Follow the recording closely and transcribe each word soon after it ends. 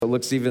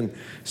looks even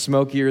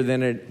smokier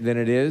than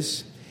it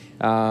is.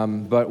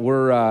 But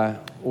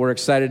we're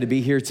excited to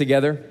be here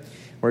together.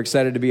 We're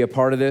excited to be a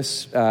part of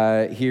this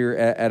here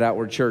at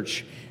Outward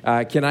Church.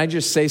 Can I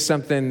just say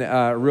something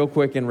real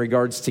quick in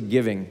regards to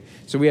giving?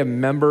 So we have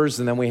members,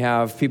 and then we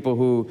have people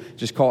who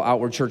just call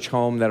Outward Church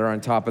home that are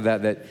on top of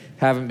that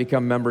haven't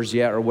become members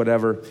yet or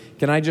whatever.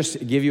 Can I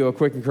just give you a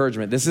quick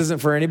encouragement? This isn't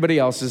for anybody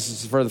else. This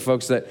is for the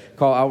folks that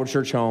call Outward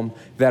Church home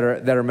that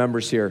are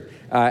members here.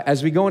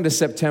 As we go into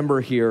September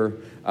here,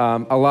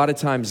 a lot of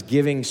times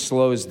giving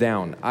slows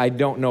down. I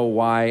don't know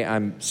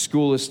why.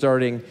 School is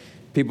starting.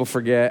 People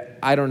forget.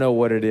 I don't know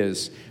what it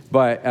is.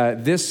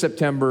 But this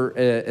September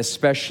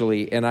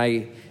especially, and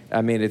I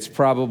mean, it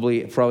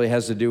probably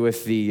has to do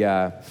with the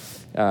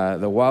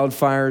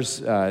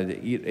wildfires.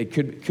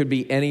 It could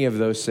be any of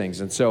those things.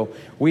 And so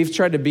we've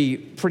tried to be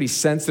pretty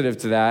sensitive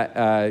to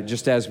that,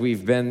 just as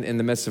we've been in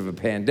the midst of a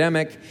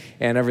pandemic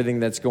and everything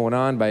that's going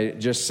on, by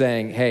just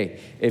saying, hey,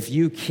 if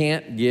you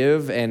can't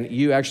give and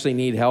you actually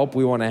need help,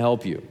 we want to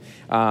help you.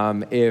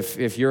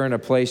 If you're in a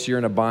place, you're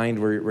in a bind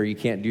where you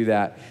can't do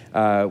that,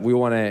 we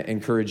want to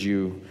encourage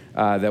you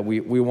that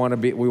we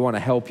want to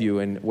help you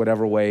in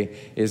whatever way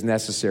is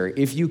necessary.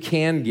 If you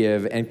can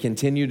give and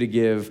continue to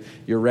give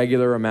your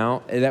regular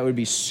amount, that would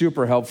be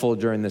super helpful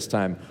during this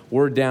time.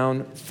 We're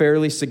down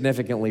fairly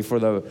significantly for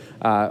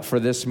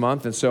this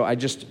month, and so I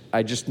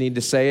just need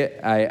to say it.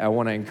 I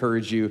want to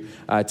encourage you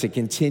to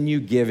continue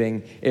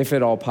giving if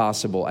at all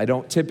possible. I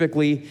don't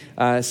typically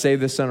say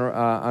this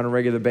on a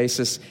regular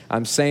basis.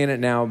 I'm saying it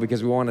now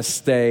because we want to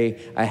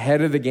stay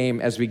ahead of the game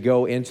as we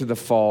go into the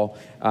fall.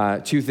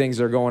 Two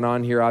things are going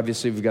on here.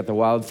 Obviously, we've got the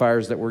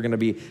wildfires that we're going to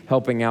be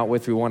helping out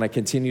with. We want to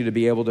continue to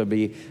be able to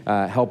be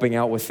helping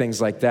out with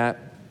things like that.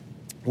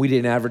 We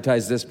didn't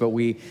advertise this, but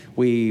we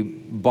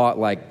bought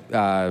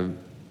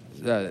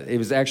it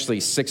was actually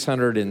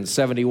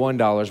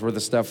 $671 worth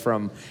of stuff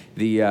from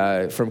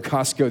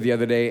Costco the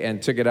other day,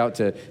 and took it out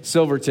to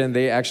Silverton.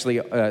 They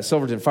actually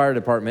Silverton Fire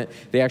Department.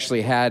 They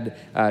actually had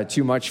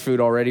too much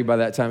food already by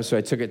that time, so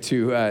I took it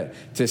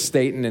to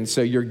Staten. And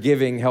so your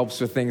giving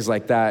helps with things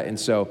like that. And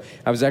so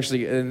I was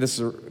actually, and this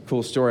is a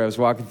cool story. I was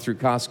walking through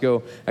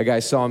Costco. A guy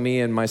saw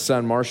me and my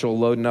son Marshall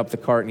loading up the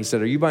cart, and he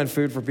said, "Are you buying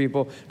food for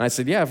people?" And I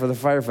said, "Yeah, for the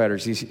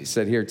firefighters." He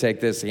said, "Here, take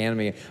this." He handed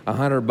me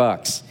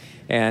 $100.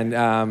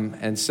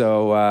 And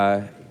so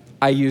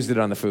I used it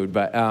on the food,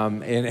 but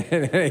in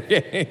any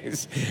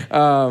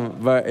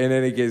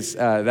case,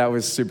 that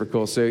was super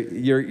cool. So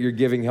your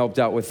giving helped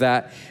out with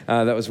that.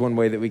 That was one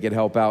way that we could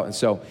help out. And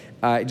so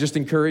just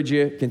encourage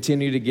you,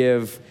 continue to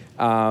give.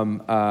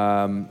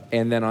 And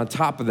then on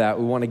top of that,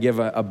 we want to give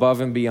above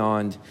and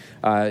beyond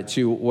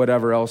to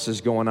whatever else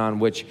is going on,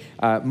 which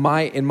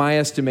in my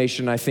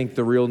estimation, I think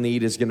the real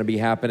need is going to be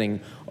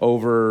happening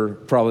over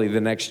probably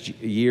the next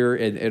year.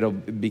 It'll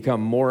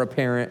become more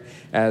apparent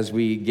as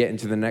we get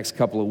into the next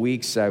couple of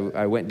weeks.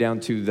 I went down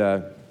to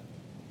the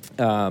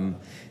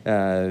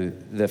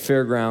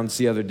fairgrounds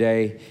the other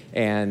day,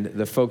 and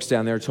the folks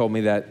down there told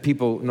me that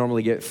people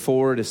normally get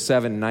 4 to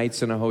 7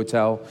 nights in a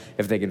hotel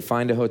if they can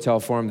find a hotel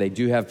for them. They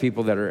do have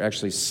people that are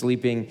actually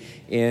sleeping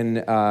in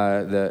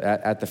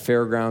at the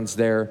fairgrounds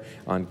there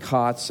on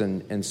cots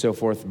and so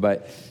forth,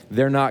 but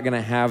they're not going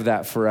to have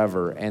that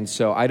forever. And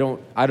so I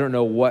don't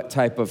know what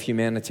type of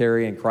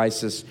humanitarian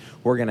crisis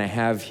we're going to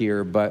have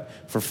here, but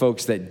for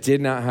folks that did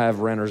not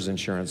have renter's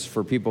insurance,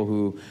 for people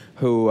who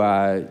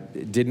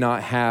did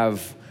not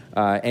have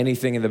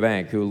anything in the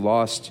bank, who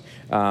lost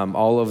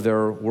all of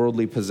their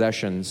worldly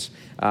possessions,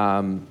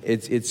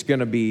 it's going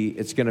to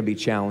be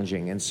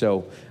challenging. And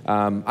so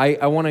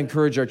I want to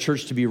encourage our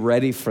church to be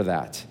ready for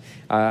that.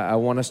 I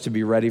want us to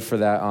be ready for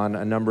that on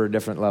a number of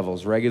different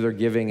levels, regular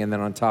giving, and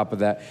then on top of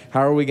that,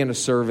 how are we going to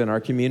serve in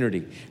our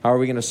community? How are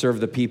we going to serve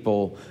the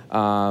people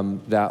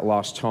that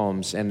lost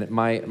homes? And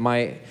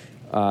my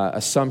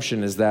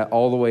assumption is that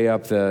all the way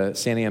up the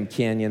Santiam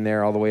Canyon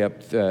there, all the way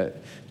up to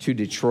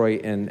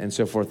Detroit and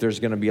so forth,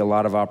 there's going to be a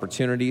lot of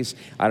opportunities.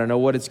 I don't know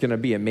what it's going to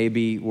be. It may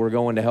be we're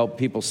going to help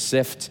people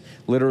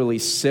literally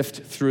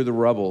sift through the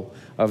rubble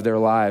of their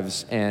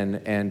lives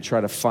and try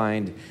to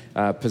find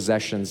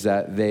possessions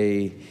that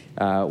they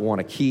want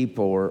to keep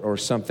or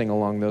something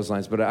along those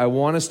lines. But I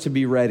want us to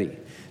be ready.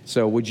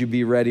 So would you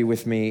be ready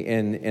with me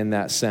in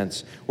that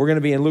sense? We're going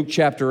to be in Luke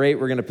chapter 8.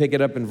 We're going to pick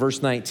it up in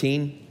verse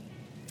 19.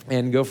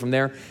 And go from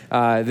there.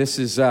 This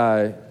is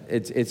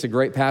it's a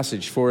great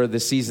passage for the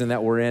season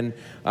that we're in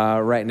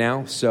right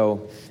now.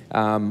 So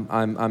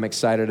I'm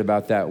excited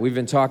about that. We've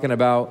been talking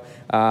about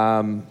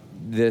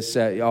this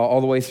all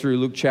the way through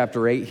Luke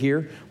chapter 8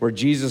 here, where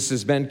Jesus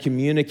has been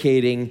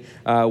communicating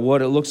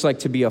what it looks like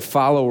to be a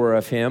follower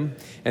of him.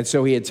 And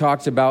so he had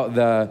talked about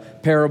the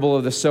parable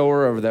of the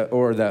sower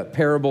or the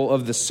parable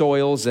of the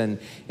soils. And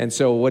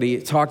so what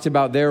he talked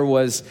about there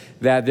was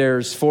that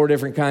there's 4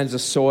 different kinds of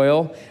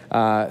soil,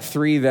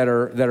 3 that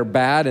are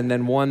bad, and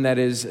then 1 that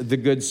is the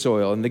good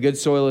soil. And the good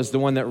soil is the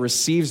one that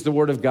receives the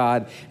word of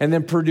God and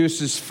then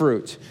produces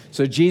fruit.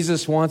 So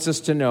Jesus wants us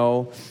to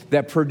know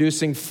that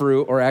producing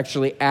fruit, or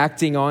actually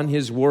acting on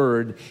his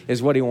word,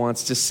 is what he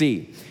wants to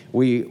see.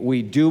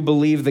 We do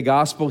believe the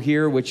gospel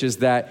here, which is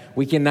that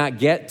we cannot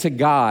get to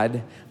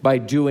God by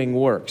doing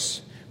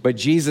works. But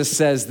Jesus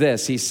says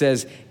this. He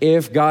says,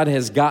 if God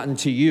has gotten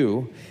to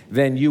you,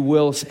 then you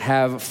will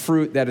have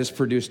fruit that is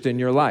produced in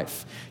your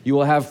life. You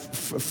will have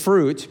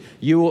fruit.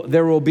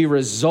 There will be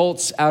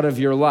results out of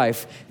your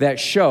life that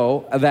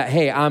show that,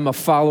 hey, I'm a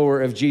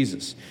follower of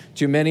Jesus.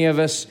 Too many of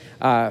us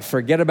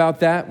forget about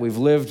that. We've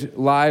lived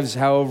lives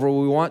however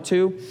we want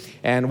to.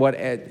 And what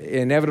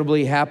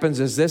inevitably happens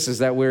is this, is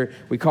that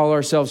we call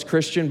ourselves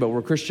Christian, but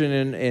we're Christian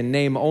in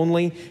name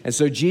only. And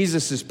so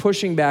Jesus is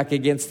pushing back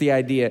against the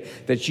idea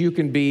that you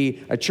can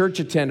be a church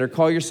attender,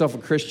 call yourself a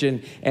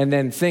Christian, and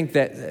then think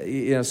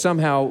that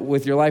somehow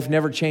with your life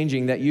never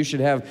changing, that you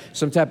should have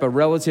some type of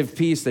relative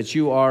peace, that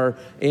you are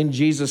in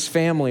Jesus'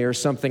 family or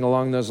something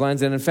along those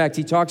lines. And in fact,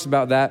 he talks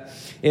about that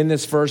in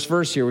this first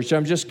verse here, which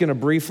I'm just going to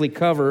briefly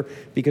cover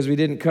because we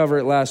didn't cover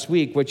it last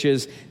week, which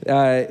is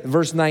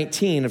verse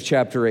 19 of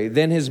chapter 8.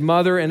 Then his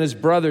mother and his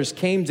brothers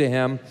came to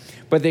him,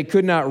 but they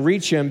could not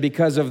reach him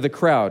because of the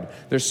crowd.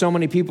 There's so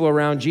many people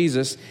around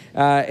Jesus,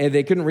 and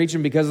they couldn't reach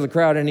him because of the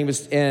crowd.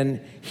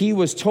 And he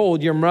was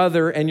told, your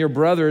mother and your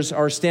brothers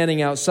are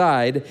standing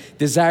outside,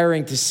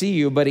 desiring to see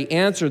you. But he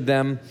answered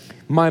them,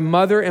 my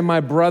mother and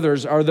my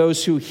brothers are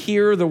those who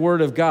hear the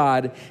word of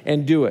God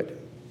and do it.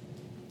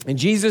 And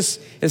Jesus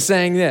is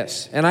saying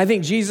this, and I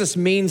think Jesus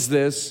means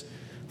this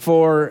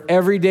for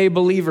everyday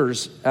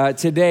believers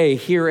today,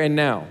 here and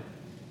now.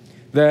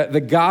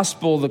 The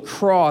gospel, the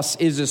cross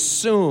is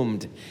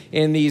assumed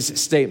in these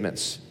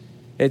statements.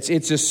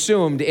 It's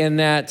assumed in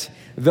that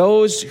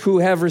those who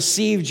have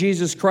received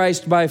Jesus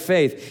Christ by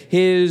faith,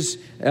 his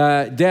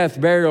death,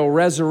 burial,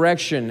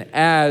 resurrection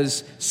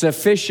as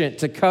sufficient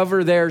to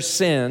cover their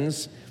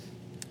sins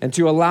and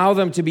to allow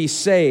them to be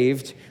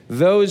saved,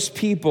 those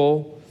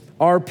people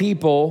are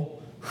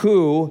people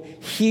who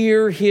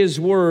hear his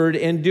word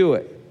and do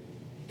it.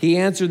 He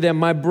answered them,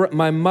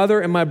 my mother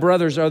and my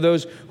brothers are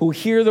those who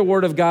hear the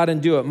word of God and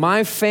do it.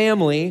 My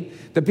family,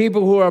 the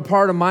people who are a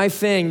part of my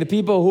thing, the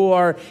people who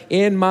are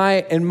in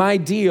my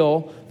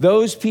deal,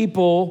 those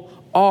people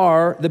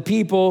are the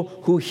people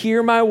who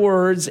hear my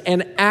words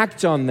and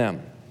act on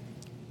them.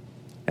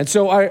 And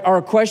so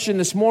our question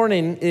this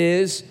morning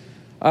is,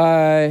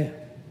 are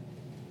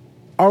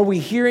we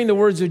hearing the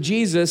words of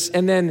Jesus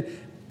and then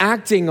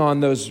acting on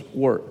those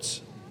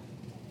words?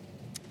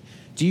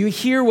 Do you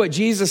hear what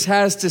Jesus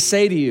has to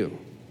say to you?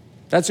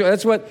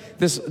 That's what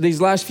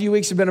these last few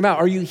weeks have been about.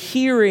 Are you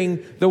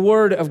hearing the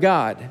word of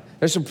God?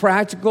 There's some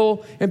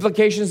practical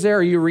implications there.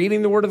 Are you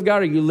reading the word of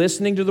God? Are you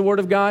listening to the word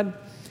of God?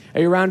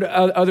 Are you around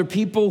other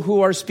people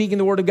who are speaking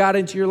the word of God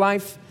into your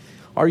life?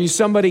 Are you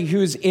somebody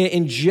who's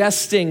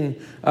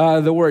ingesting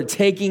the word,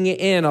 taking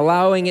it in,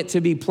 allowing it to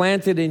be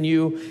planted in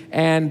you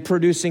and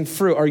producing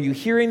fruit? Are you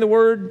hearing the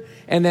word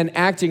and then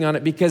acting on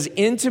it? Because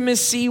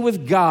intimacy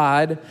with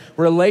God,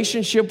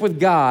 relationship with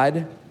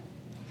God,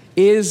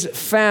 is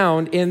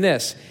found in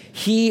this.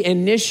 He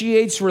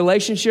initiates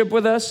relationship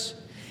with us.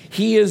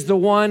 He is the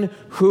one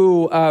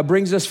who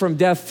brings us from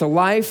death to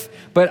life.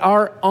 But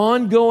our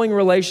ongoing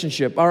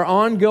relationship, our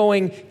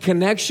ongoing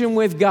connection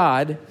with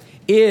God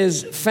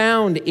is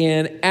found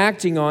in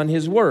acting on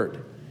his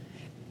word.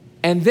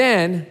 And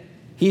then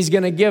he's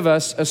going to give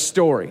us a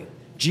story.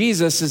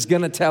 Jesus is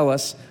going to tell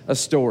us a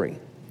story.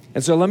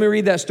 And so let me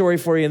read that story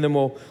for you, and then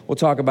we'll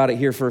talk about it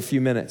here for a few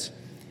minutes.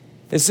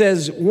 It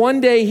says, one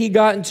day he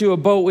got into a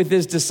boat with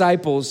his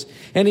disciples,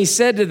 and he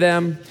said to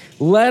them,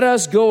 let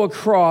us go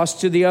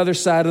across to the other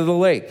side of the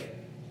lake.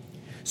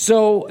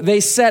 So they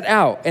set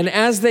out, and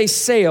as they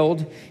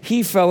sailed,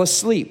 he fell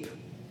asleep.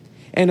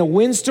 And a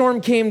windstorm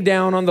came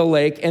down on the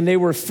lake, and they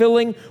were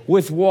filling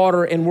with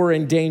water and were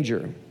in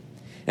danger.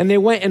 And they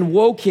went and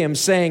woke him,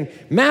 saying,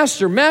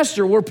 Master,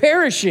 Master, we're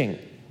perishing.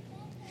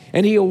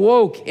 And he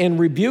awoke and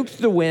rebuked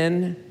the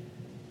wind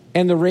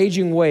and the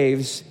raging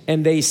waves,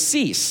 and they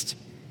ceased,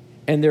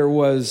 and there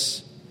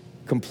was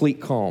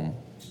complete calm.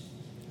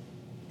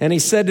 And he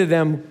said to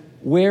them,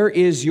 where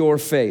is your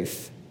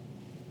faith?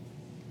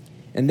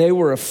 And they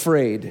were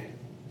afraid,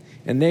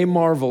 and they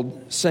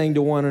marveled, saying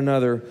to one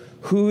another,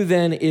 who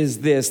then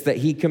is this that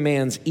he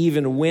commands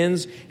even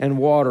winds and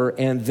water,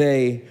 and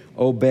they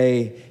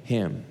obey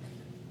him?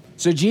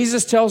 So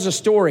Jesus tells a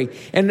story,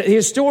 and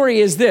his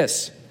story is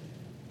this.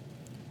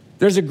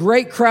 There's a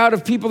great crowd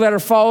of people that are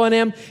following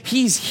him.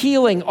 He's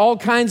healing all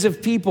kinds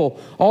of people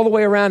all the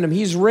way around him.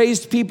 He's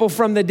raised people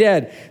from the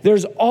dead.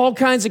 There's all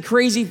kinds of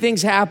crazy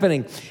things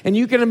happening. And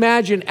you can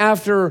imagine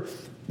after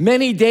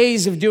many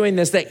days of doing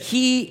this that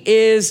he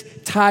is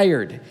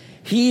tired.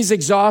 He's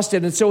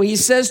exhausted. And so he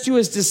says to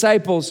his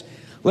disciples,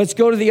 let's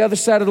go to the other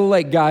side of the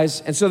lake, guys.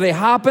 And so they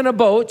hop in a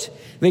boat.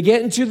 They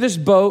get into this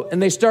boat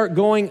and they start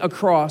going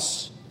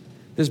across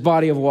this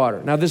body of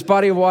water. Now, this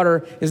body of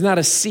water is not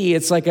a sea.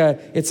 It's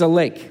a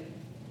lake.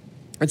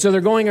 And so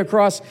they're going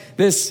across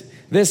this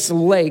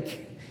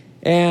lake,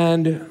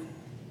 and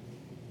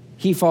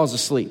he falls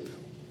asleep.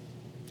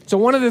 So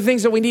one of the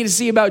things that we need to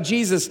see about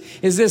Jesus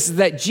is this,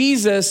 that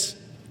Jesus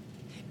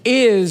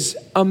is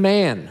a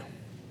man.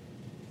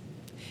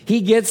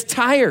 He gets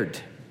tired.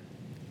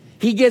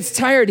 He gets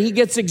tired. He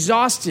gets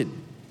exhausted.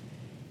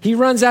 He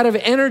runs out of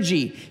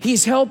energy.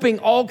 He's helping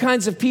all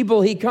kinds of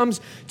people. He comes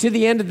to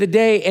the end of the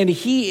day and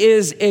he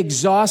is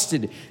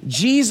exhausted.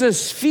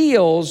 Jesus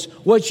feels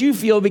what you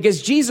feel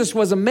because Jesus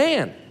was a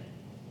man.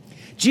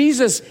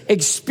 Jesus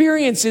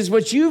experiences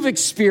what you've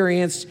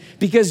experienced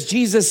because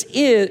Jesus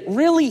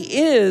really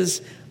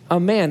is a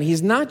man.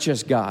 He's not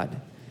just God.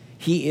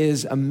 He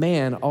is a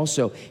man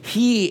also.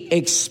 He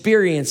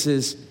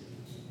experiences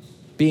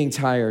being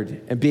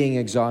tired and being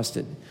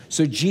exhausted.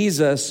 So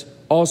Jesus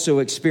also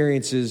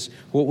experiences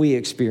what we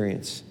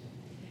experience.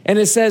 And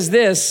it says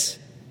this,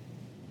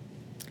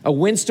 a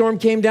windstorm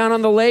came down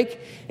on the lake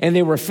and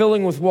they were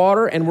filling with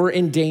water and were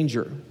in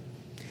danger.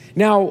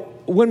 Now,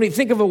 when we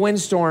think of a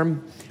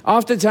windstorm,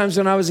 oftentimes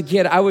when I was a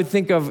kid, I would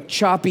think of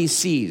choppy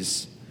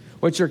seas,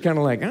 which are kind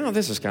of like, oh,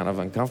 this is kind of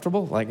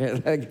uncomfortable.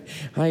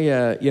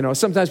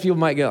 Sometimes people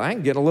might go, I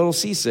can get a little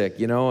seasick,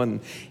 and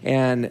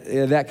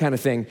that kind of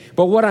thing.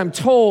 But what I'm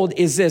told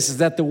is this, is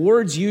that the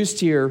words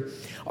used here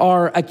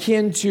are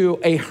akin to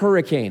a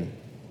hurricane,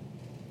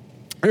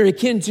 or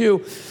akin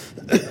to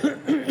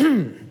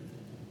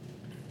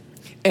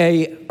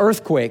a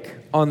earthquake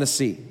on the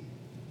sea.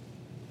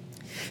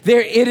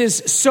 It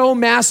is so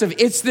massive.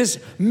 It's this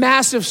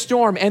massive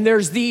storm, and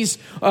there's these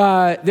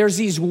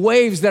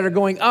waves that are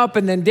going up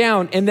and then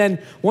down. And then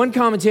one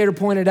commentator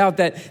pointed out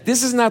that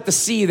this is not the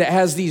sea that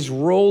has these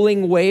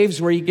rolling waves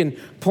where you can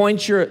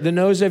point the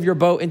nose of your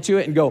boat into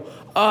it and go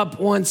up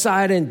one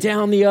side and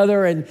down the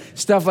other and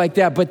stuff like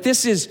that. But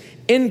this is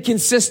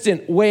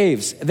inconsistent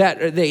waves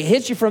that they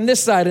hit you from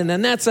this side and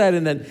then that side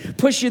and then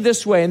push you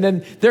this way. And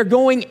then they're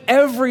going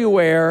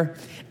everywhere.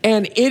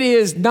 And it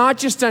is not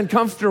just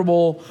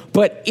uncomfortable,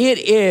 but it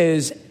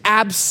is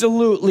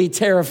absolutely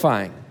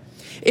terrifying.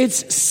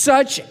 It's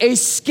such a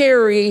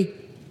scary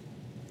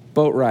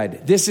boat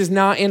ride. This is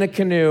not in a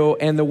canoe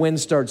and the wind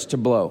starts to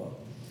blow.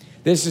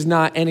 This is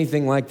not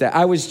anything like that.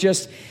 I was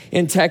just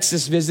in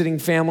Texas visiting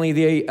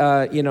family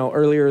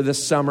earlier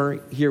this summer.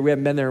 Here, we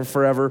haven't been there in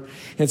forever.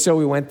 And so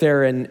we went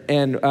there and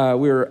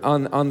we were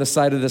on the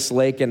side of this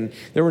lake and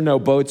there were no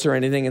boats or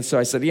anything. And so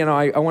I said,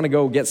 I want to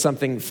go get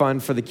something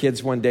fun for the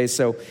kids one day.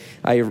 So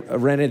I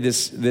rented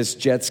this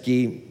jet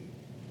ski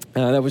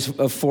that was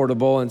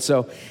affordable. And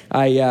so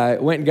I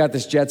went and got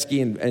this jet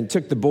ski and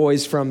took the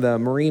boys from the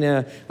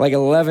marina, like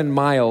 11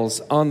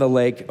 miles on the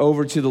lake,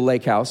 over to the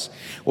lake house.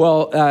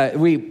 Well,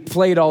 we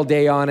played all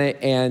day on it,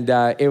 and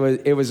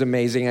it was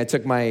amazing. I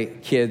took my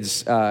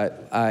kids,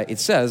 it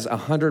says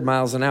 100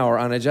 miles an hour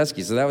on a jet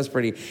ski, so that was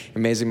pretty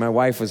amazing. My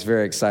wife was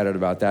very excited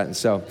about that, and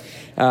so,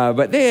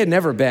 but they had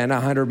never been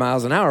 100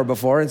 miles an hour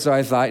before, and so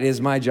I thought it is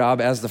my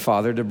job as the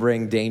father to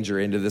bring danger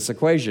into this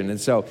equation.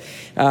 And so,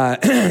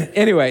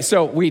 anyway,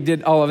 so we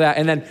did all of that.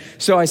 And then,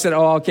 so I said,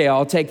 okay,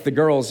 I'll take the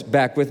girls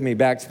back with me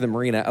back to the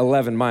marina,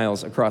 11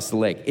 miles across the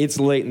lake. It's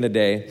late in the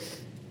day.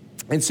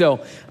 And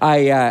so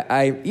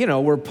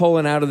we're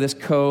pulling out of this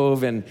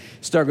cove and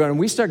start going, and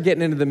we start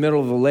getting into the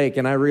middle of the lake.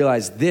 And I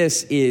realized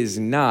this is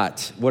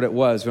not what it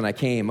was when I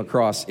came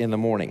across in the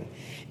morning.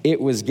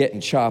 It was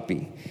getting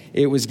choppy.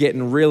 It was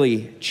getting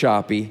really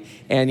choppy.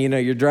 And,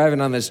 you're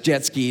driving on this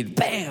jet ski,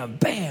 bam,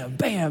 bam,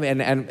 bam.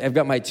 And I've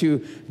got my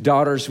two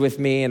daughters with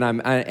me, and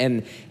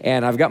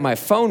I've got my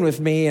phone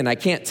with me, and I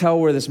can't tell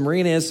where this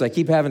marina is, so I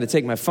keep having to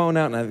take my phone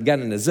out, and I've got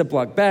it in a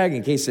Ziploc bag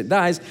in case it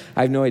dies.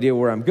 I have no idea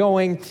where I'm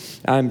going.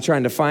 I'm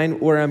trying to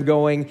find where I'm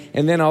going.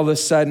 And then all of a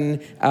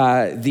sudden,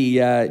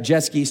 the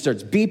jet ski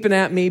starts beeping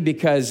at me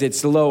because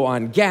it's low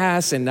on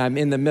gas, and I'm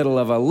in the middle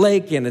of a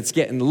lake, and it's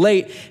getting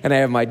late, and I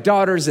have my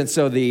daughters, and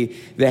so the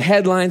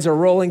headlines are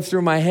rolling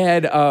through my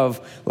head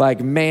of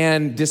like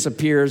man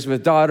disappears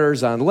with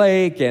daughters on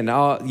lake and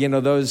all,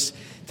 those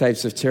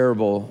types of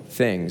terrible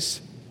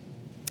things.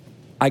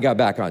 I got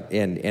back on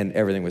and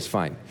everything was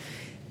fine.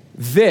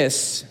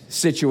 This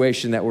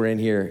situation that we're in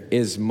here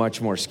is much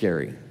more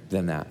scary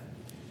than that.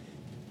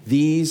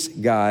 These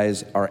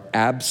guys are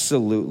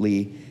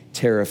absolutely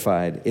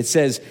terrified. It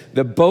says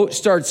the boat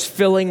starts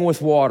filling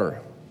with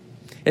water.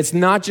 It's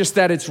not just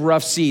that it's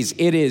rough seas.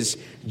 It is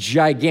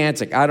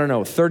gigantic. I don't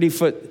know,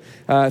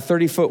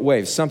 30-foot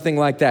waves, something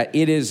like that.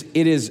 It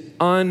is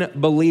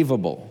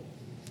unbelievable.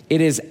 It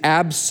is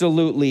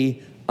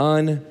absolutely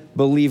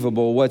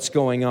unbelievable what's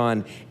going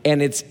on,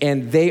 and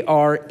they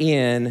are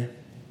in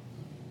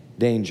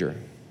danger.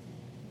 Can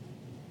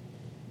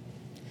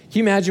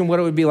you imagine what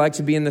it would be like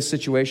to be in this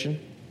situation?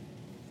 Can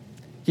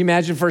you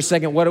imagine for a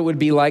second what it would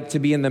be like to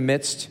be in the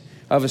midst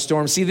of a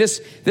storm? See,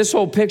 this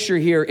whole picture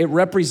here, it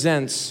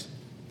represents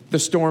the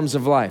storms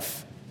of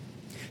life.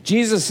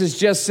 Jesus has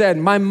just said,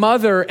 my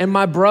mother and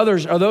my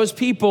brothers are those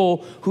people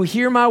who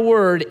hear my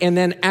word and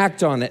then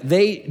act on it.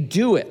 They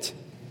do it.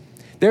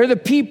 They're the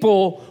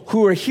people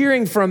who are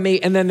hearing from me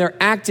and then they're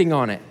acting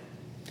on it.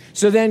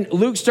 So then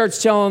Luke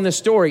starts telling the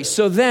story.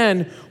 So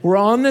then we're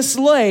on this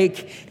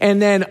lake and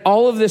then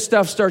all of this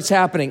stuff starts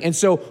happening. And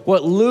so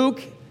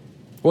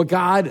what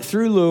God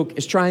through Luke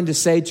is trying to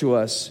say to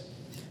us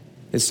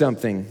is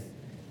something.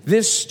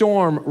 This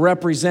storm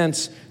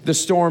represents the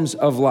storms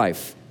of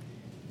life.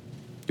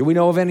 Do we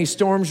know of any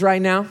storms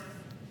right now?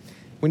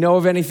 We know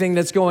of anything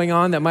that's going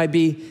on that might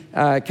be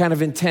kind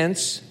of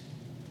intense.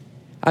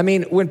 I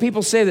mean, when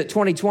people say that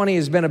 2020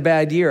 has been a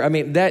bad year, I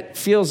mean, that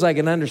feels like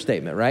an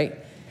understatement, right?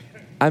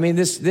 I mean,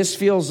 this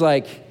feels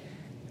like,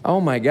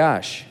 oh my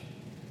gosh.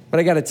 But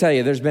I got to tell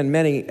you, there's been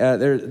many,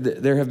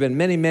 there have been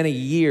many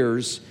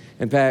years,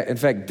 in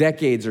fact,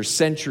 decades or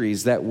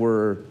centuries that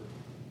were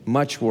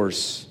much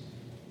worse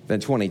than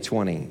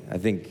 2020. I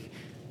think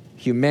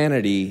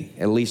humanity,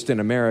 at least in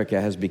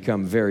America, has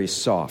become very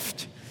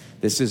soft.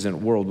 This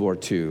isn't World War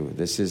II.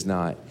 This is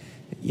not,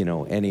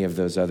 any of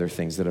those other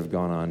things that have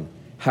gone on.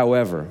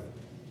 However,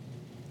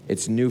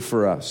 it's new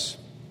for us.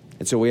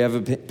 And so we have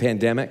a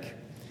pandemic,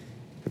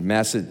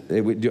 massive,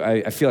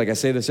 I feel like I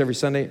say this every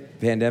Sunday,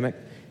 pandemic,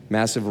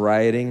 massive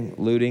rioting,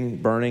 looting,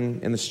 burning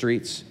in the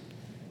streets.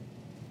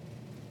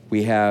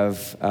 We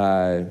have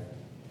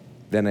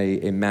then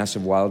a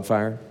massive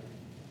wildfire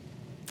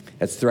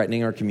that's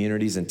threatening our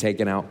communities and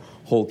taking out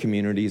whole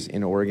communities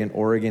in Oregon.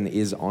 Oregon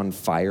is on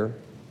fire.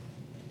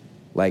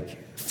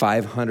 Like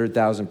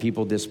 500,000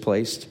 people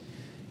displaced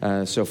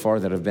so far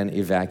that have been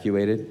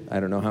evacuated. I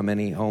don't know how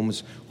many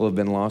homes will have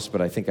been lost,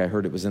 but I think I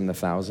heard it was in the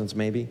thousands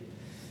maybe.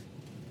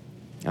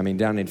 I mean,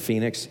 down in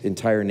Phoenix,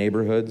 entire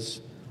neighborhoods,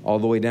 all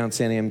the way down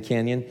Santiam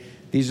Canyon.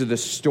 These are the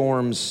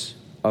storms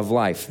of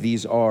life.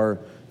 These are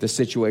the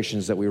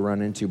situations that we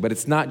run into. But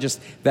it's not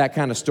just that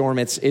kind of storm.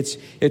 It's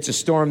a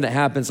storm that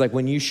happens like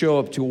when you show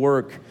up to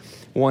work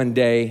one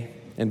day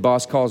and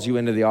boss calls you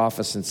into the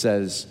office and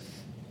says,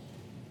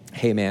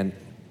 hey, man,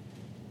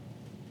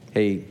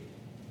 hey,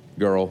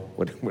 girl,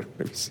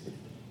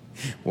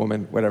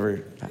 woman,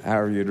 whatever,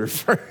 however you'd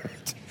refer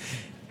it.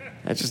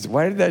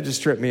 Why did that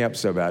just trip me up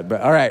so bad?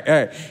 But all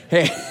right.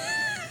 Hey,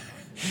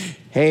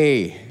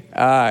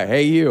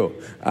 hey, you,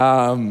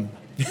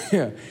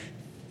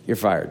 you're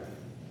fired.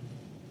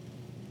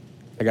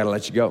 I got to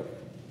let you go.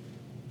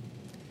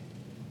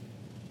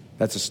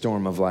 That's a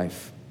storm of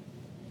life.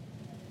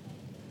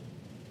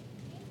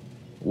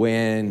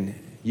 When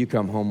you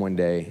come home one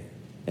day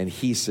and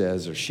he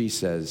says or she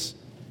says,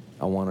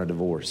 I want a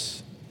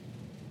divorce.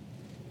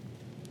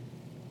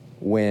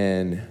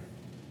 When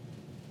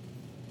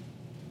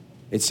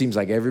it seems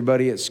like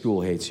everybody at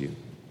school hates you.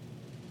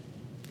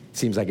 It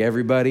seems like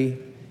everybody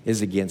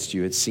is against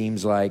you. It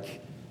seems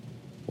like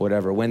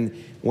whatever.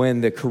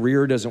 When the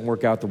career doesn't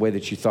work out the way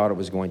that you thought it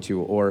was going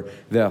to, or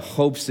the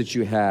hopes that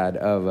you had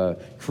of a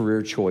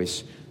career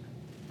choice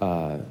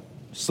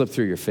slip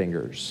through your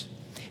fingers.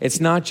 It's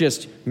not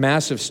just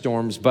massive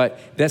storms, but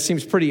that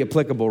seems pretty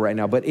applicable right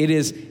now, but it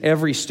is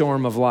every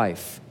storm of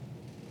life.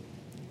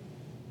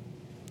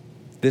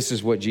 This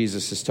is what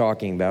Jesus is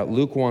talking about.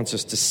 Luke wants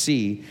us to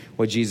see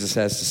what Jesus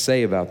has to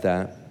say about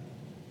that.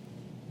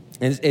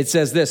 And it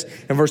says this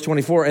in verse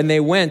 24, and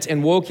they went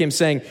and woke him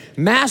saying,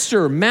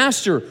 Master,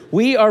 Master,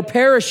 we are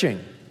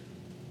perishing.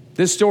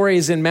 This story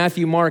is in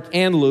Matthew, Mark,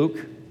 and Luke.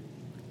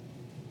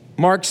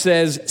 Mark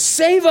says,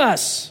 save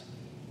us.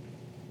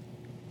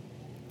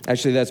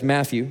 Actually, that's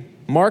Matthew.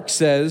 Mark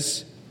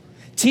says,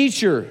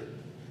 Teacher,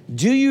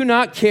 do you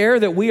not care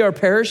that we are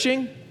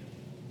perishing?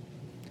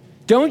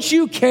 Don't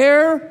you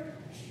care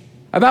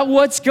about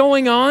what's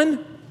going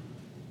on?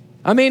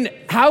 I mean,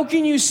 how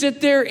can you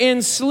sit there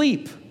and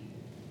sleep?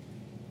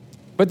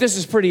 But this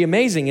is pretty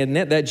amazing, isn't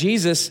it? That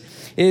Jesus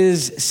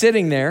is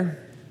sitting there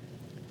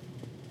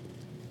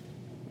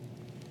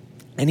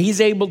and he's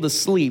able to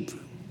sleep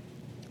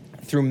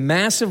through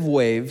massive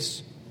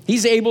waves.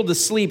 He's able to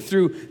sleep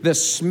through the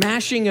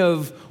smashing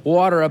of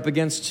water up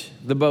against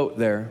the boat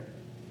there.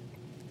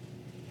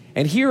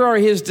 And here are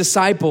his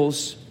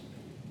disciples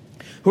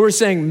who are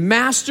saying,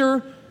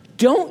 Master,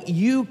 don't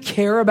you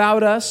care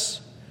about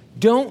us?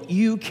 Don't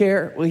you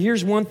care? Well,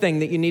 here's one thing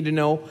that you need to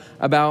know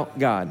about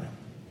God.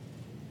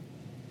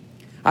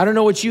 I don't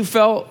know what you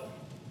felt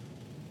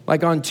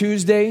like on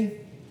Tuesday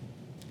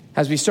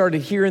as we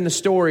started hearing the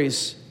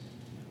stories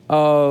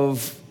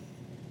of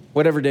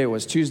whatever day it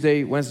was,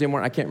 Tuesday, Wednesday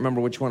morning, I can't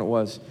remember which one it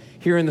was,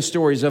 hearing the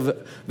stories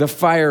of the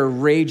fire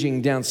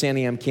raging down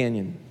Santiam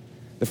Canyon.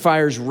 The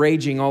fire's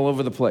raging all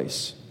over the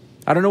place.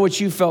 I don't know what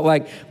you felt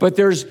like, but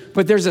there's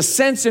a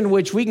sense in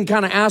which we can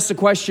kind of ask the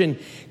question,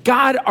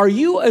 God, are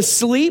you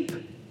asleep?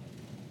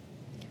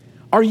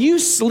 Are you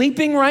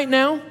sleeping right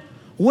now?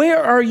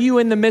 Where are you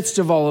in the midst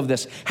of all of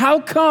this? How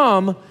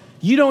come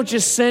you don't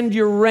just send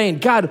your rain?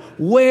 God,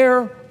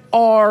 where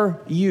are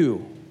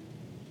you?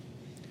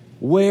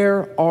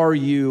 Where are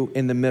you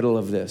in the middle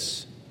of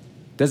this?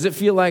 Does it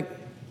feel like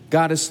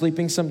God is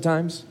sleeping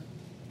sometimes?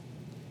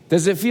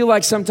 Does it feel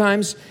like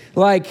sometimes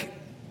like,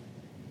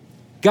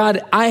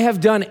 God, I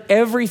have done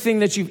everything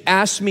that you've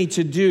asked me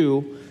to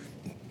do,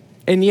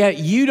 and yet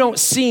you don't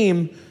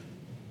seem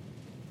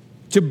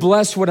to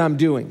bless what I'm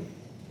doing?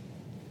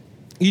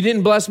 You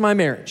didn't bless my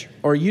marriage,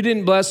 or you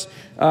didn't bless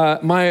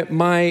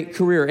my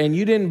career, and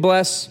you didn't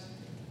bless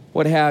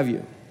what have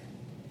you.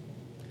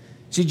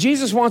 See,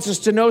 Jesus wants us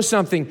to know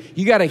something.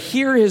 You got to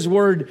hear his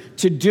word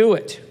to do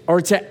it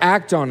or to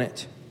act on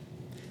it.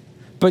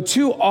 But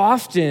too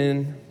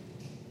often,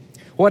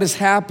 what has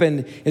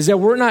happened is that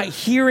we're not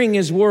hearing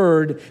his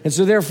word, and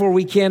so therefore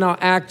we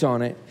cannot act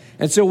on it.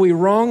 And so we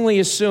wrongly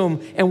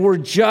assume, and we're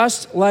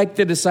just like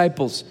the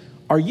disciples.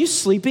 Are you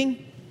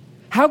sleeping?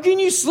 How can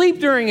you sleep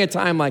during a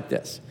time like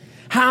this?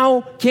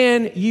 How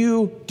can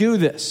you do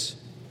this?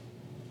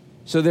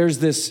 So there's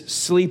this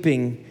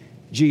sleeping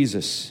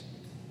Jesus.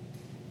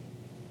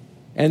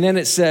 And then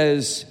it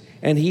says,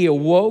 and he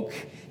awoke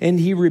and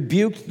he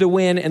rebuked the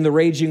wind and the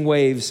raging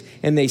waves,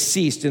 and they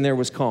ceased and there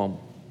was calm.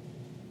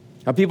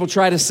 Now people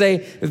try to say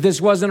that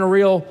this wasn't a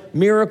real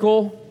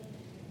miracle,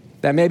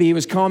 that maybe he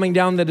was calming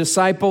down the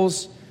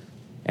disciples,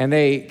 and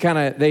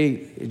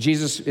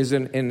Jesus is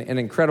an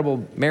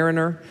incredible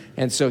mariner,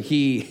 and so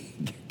he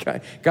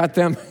got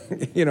them,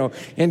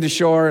 into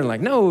shore and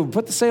like, no,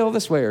 put the sail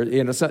this way,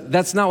 or so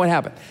that's not what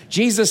happened.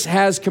 Jesus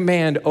has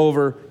command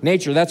over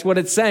nature. That's what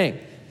it's saying.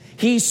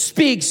 He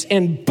speaks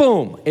and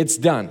boom, it's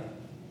done.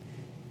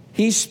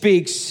 He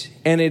speaks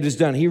and it is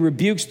done. He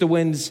rebukes the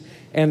winds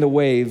and the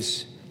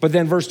waves. But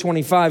then verse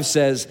 25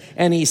 says,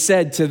 and he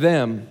said to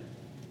them,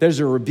 there's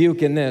a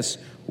rebuke in this,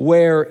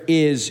 where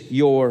is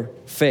your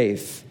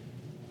faith?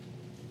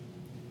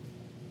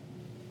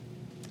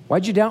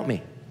 Why'd you doubt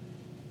me?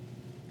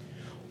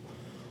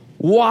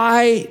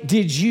 Why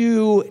did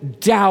you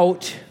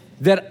doubt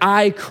that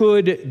I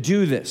could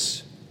do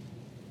this?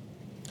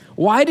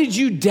 Why did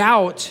you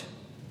doubt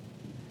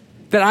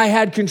that I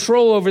had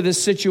control over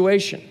this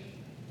situation?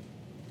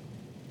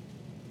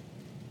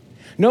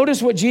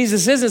 Notice what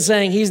Jesus isn't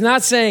saying. He's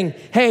not saying,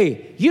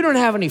 hey, you don't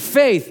have any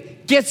faith.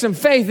 Get some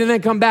faith and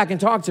then come back and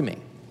talk to me.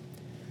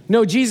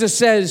 No, Jesus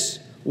says,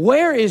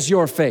 where is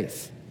your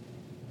faith?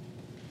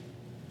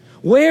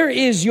 Where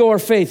is your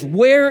faith?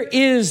 Where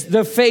is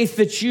the faith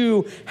that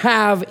you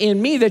have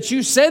in me, that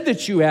you said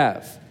that you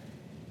have?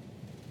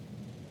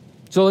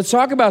 So let's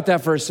talk about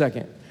that for a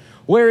second.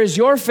 Where is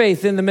your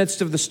faith in the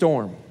midst of the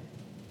storm?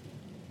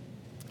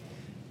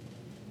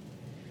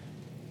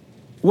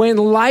 When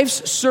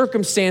life's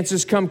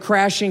circumstances come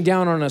crashing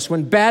down on us,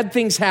 when bad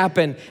things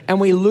happen and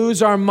we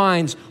lose our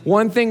minds,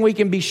 one thing we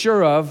can be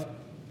sure of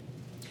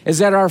is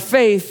that our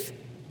faith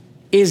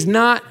is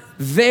not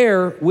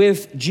there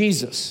with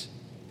Jesus.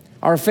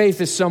 Our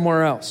faith is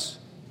somewhere else.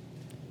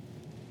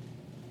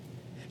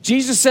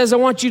 Jesus says, I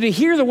want you to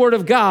hear the word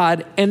of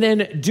God and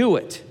then do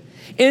it.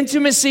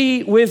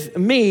 Intimacy with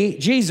me,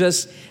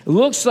 Jesus,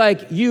 looks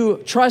like you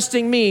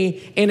trusting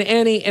me in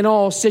any and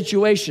all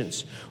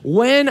situations.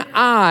 When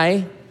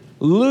I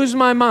lose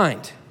my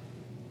mind,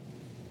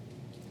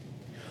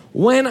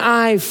 when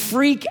I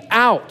freak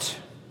out,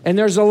 and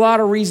there's a lot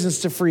of reasons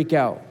to freak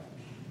out,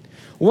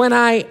 when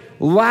I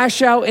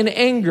lash out in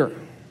anger,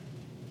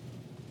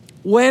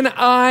 when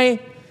I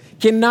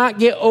cannot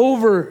get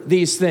over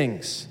these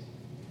things,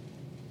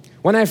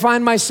 when I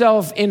find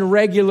myself in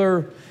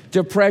regular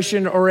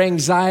depression or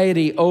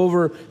anxiety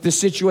over the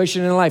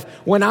situation in life,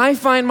 when I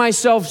find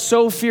myself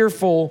so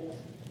fearful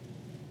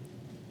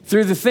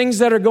through the things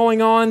that are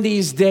going on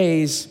these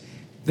days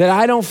that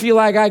I don't feel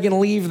like I can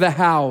leave the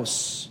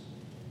house,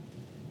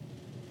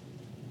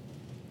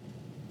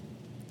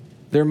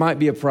 there might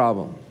be a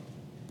problem.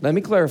 Let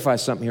me clarify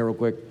something here real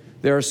quick.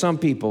 There are some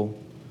people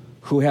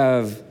who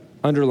have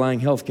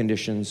underlying health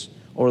conditions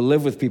or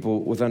live with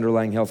people with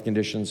underlying health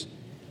conditions,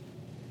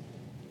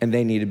 and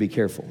they need to be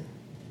careful.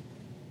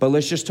 But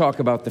let's just talk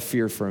about the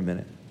fear for a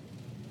minute.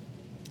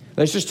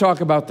 Let's just talk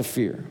about the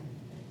fear.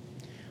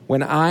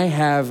 When I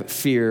have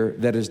fear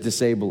that is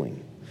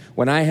disabling,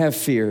 when I have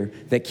fear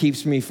that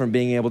keeps me from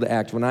being able to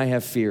act, when I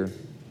have fear,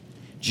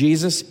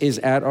 Jesus is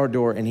at our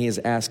door and he is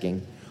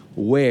asking,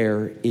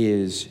 where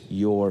is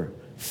your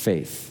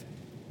faith?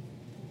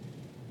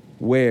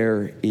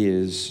 Where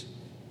is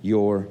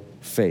your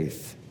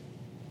faith?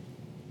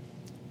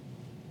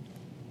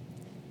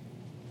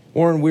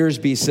 Warren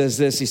Wiersbe says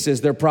this. He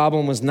says, their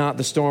problem was not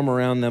the storm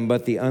around them,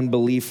 but the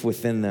unbelief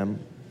within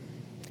them.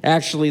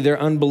 Actually, their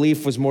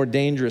unbelief was more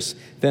dangerous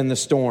than the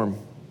storm.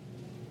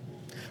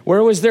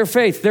 Where was their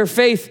faith? Their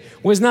faith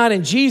was not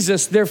in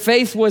Jesus. Their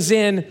faith was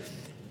in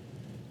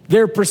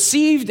their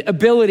perceived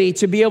ability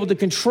to be able to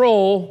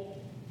control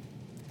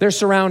their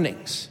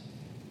surroundings.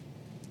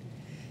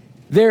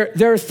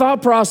 Their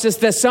thought process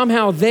that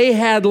somehow they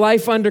had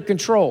life under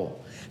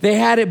control. They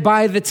had it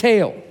by the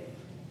tail.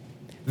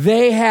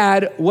 They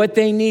had what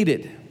they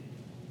needed.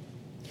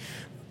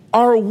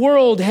 Our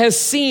world has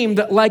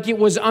seemed like it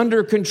was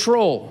under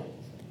control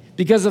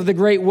because of the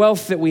great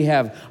wealth that we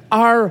have.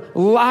 Our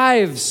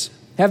lives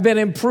have been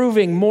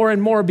improving more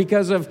and more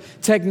because of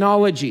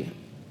technology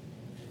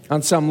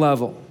on some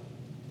level.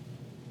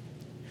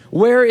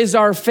 Where is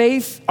our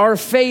faith? Our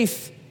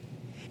faith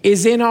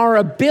is in our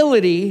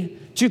ability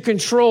to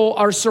control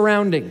our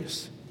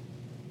surroundings.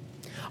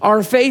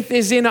 Our faith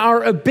is in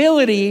our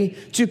ability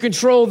to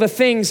control the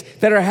things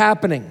that are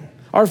happening.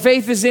 Our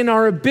faith is in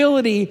our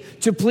ability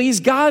to please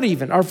God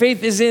even. Our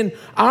faith is in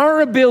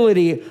our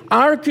ability,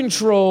 our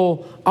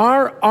control,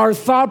 our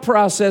thought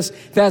process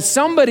that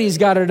somebody's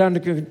got it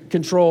under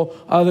control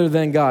other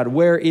than God.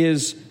 Where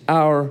is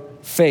our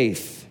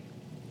faith?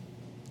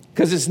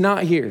 Because it's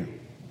not here.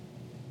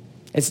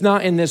 It's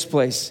not in this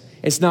place.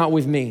 It's not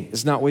with me.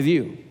 It's not with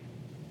you.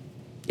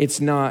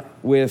 It's not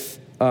with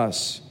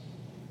us.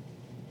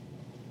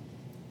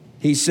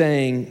 He's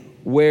saying,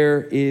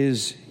 where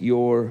is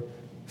your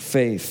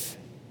faith?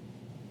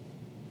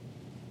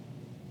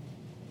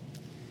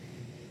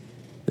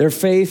 Their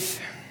faith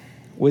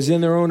was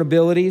in their own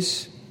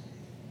abilities.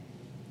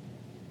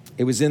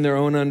 It was in their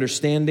own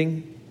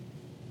understanding.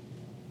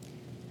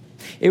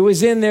 It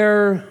was in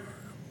their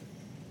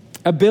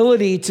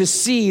ability to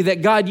see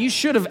that, God, you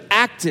should have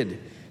acted.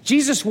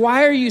 Jesus,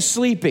 why are you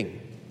sleeping?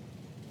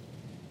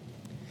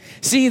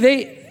 See,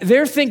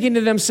 they're thinking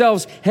to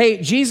themselves,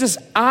 hey, Jesus,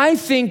 I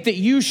think that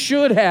you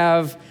should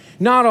have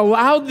not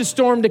allowed the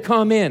storm to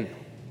come in.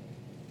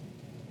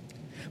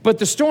 But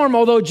the storm,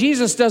 although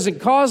Jesus doesn't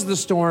cause the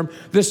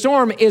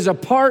storm is a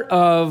part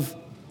of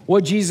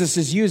what Jesus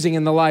is using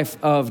in the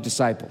life of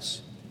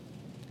disciples.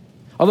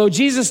 Although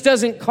Jesus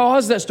doesn't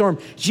cause that storm,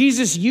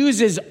 Jesus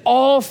uses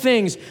all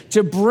things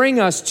to bring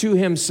us to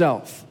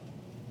himself,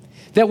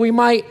 that we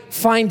might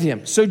find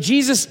him. So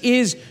Jesus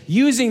is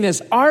using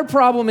this. Our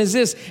problem is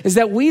this, is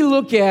that we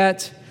look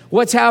at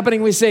what's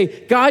happening. We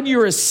say, God,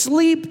 you're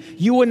asleep.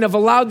 You wouldn't have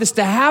allowed this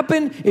to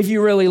happen if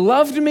you really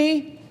loved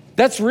me.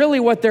 That's really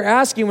what they're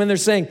asking when they're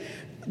saying,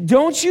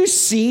 don't you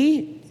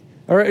see,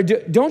 or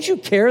don't you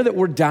care that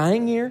we're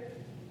dying here?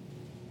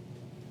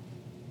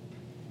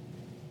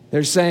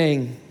 They're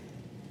saying,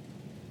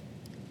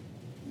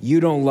 you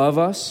don't love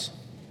us.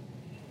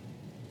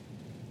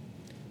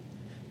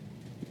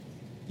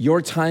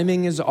 Your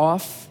timing is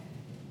off,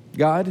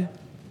 God.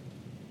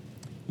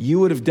 You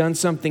would have done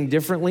something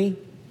differently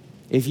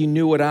if you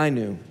knew what I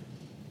knew.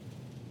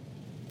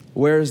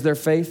 Where is their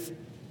faith?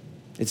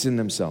 It's in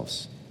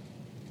themselves.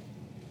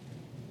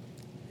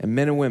 And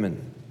men and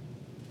women,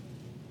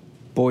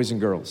 boys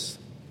and girls,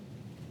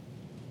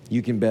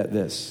 you can bet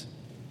this.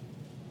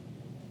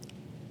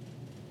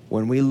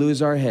 When we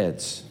lose our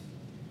heads,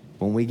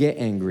 when we get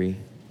angry,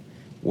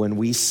 when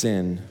we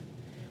sin,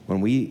 when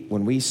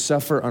we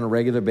suffer on a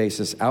regular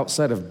basis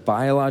outside of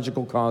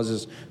biological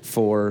causes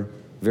for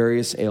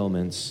various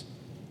ailments,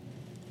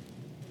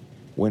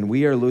 when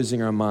we are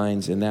losing our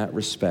minds in that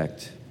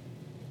respect,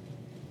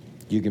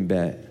 you can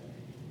bet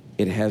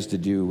it has to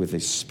do with a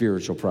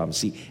spiritual problem.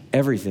 See,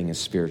 everything is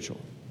spiritual.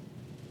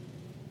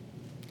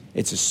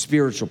 It's a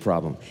spiritual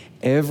problem.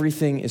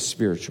 Everything is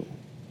spiritual.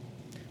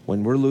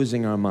 When we're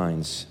losing our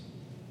minds,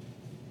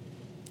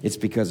 it's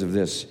because of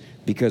this.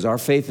 Because our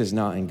faith is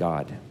not in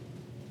God.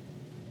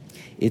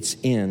 It's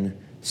in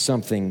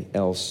something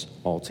else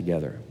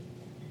altogether.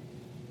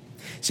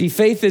 See,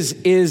 faith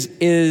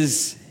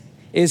is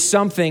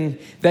something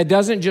that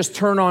doesn't just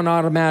turn on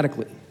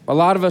automatically. A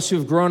lot of us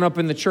who've grown up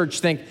in the church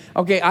think,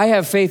 okay, I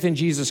have faith in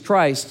Jesus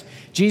Christ.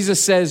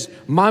 Jesus says,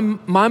 my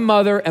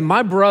mother and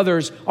my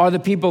brothers are the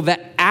people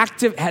that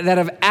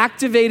have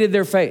activated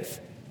their faith.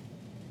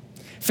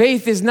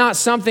 Faith is not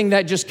something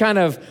that just kind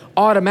of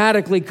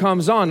automatically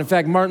comes on. In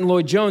fact, Martin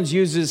Lloyd-Jones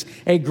uses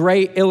a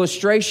great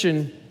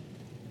illustration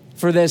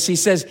for this. He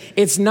says,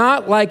 it's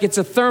not like it's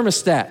a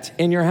thermostat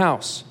in your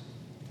house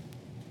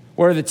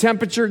where the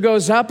temperature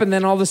goes up and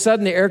then all of a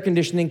sudden the air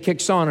conditioning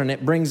kicks on and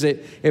it brings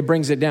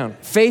it down.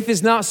 Faith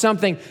is not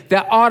something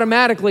that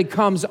automatically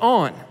comes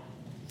on.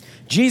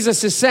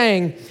 Jesus is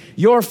saying,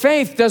 your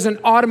faith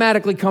doesn't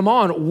automatically come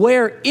on.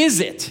 Where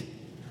is it?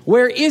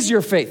 Where is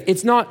your faith?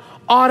 It's not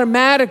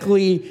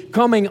automatically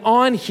coming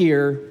on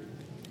here.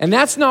 And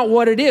that's not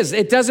what it is.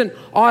 It doesn't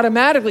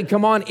automatically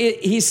come on.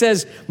 He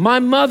says, my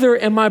mother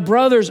and my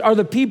brothers are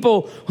the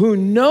people who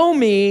know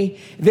me.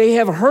 They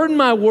have heard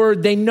my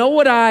word. They know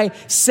what I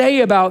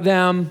say about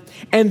them,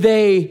 and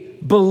they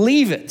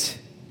believe it.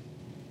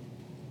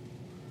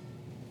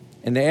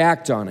 And they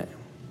act on it.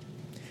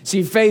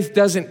 See, faith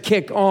doesn't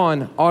kick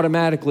on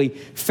automatically.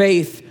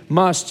 Faith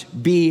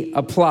must be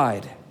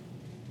applied.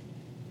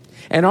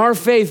 And our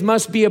faith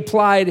must be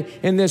applied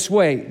in this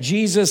way.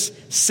 Jesus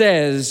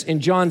says in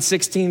John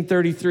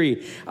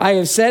 16:33, I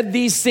have said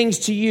these things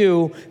to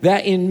you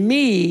that in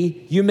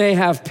me you may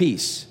have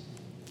peace.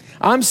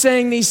 I'm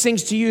saying these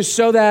things to you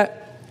so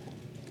that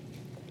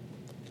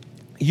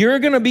you're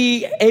going to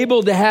be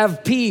able to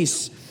have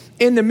peace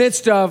in the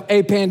midst of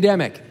a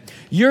pandemic.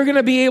 You're going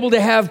to be able to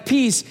have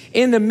peace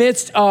in the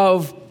midst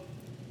of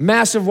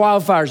massive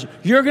wildfires.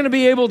 You're going to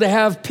be able to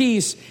have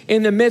peace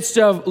in the midst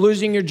of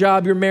losing your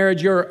job, your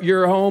marriage,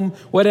 your home,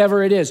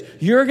 whatever it is.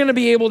 You're going to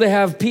be able to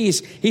have peace.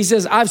 He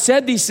says, I've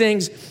said these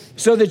things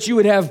so that you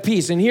would have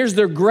peace. And here's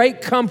the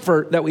great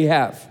comfort that we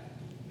have.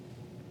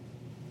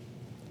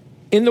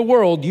 In the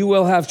world, you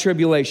will have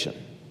tribulation.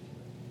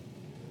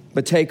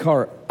 But take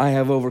heart, I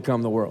have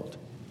overcome the world.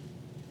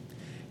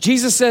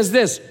 Jesus says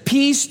this,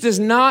 peace does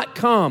not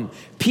come.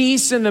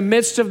 Peace in the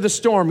midst of the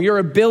storm. Your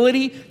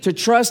ability to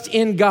trust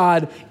in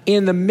God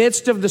in the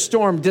midst of the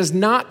storm does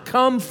not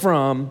come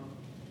from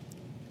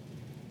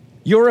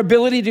your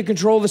ability to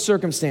control the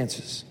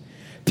circumstances.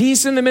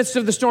 Peace in the midst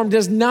of the storm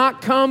does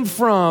not come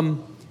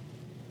from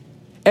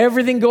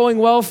everything going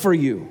well for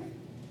you.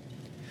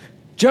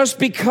 Just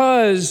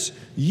because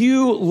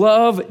you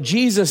love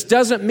Jesus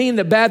doesn't mean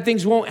that bad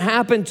things won't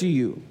happen to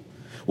you.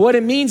 What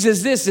it means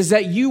is this, is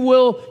that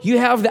you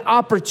have the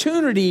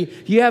opportunity,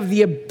 you have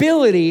the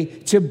ability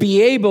to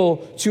be able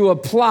to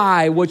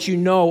apply what you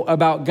know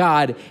about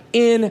God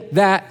in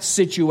that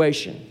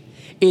situation.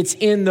 It's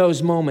in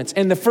those moments.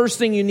 And the first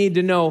thing you need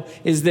to know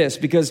is this,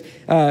 because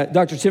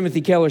Dr.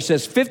 Timothy Keller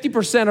says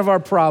 50% of our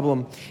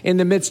problem in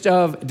the midst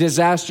of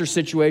disaster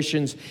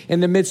situations, in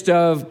the midst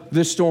of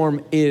the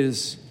storm,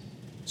 is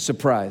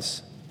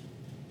surprise.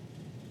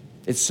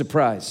 It's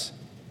surprise.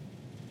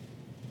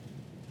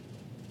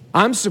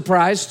 I'm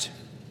surprised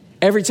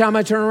every time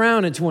I turn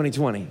around in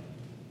 2020.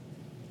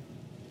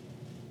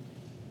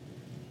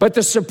 But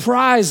the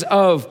surprise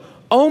of,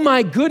 oh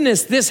my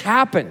goodness, this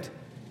happened.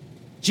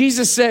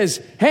 Jesus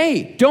says,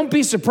 hey, don't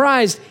be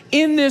surprised.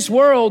 In this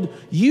world,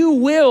 you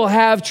will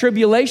have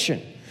tribulation.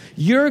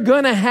 You're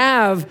going to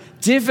have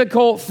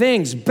difficult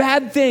things,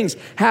 bad things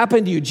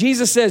happen to you.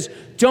 Jesus says,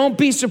 don't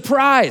be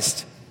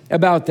surprised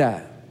about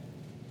that.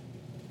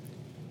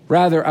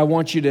 Rather, I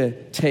want you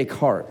to take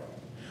heart.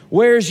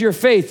 Where's your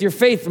faith? Your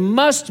faith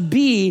must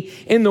be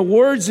in the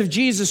words of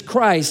Jesus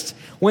Christ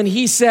when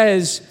he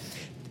says,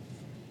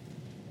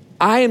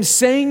 I am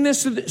saying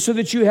this so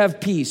that you have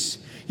peace.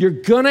 You're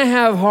going to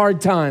have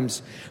hard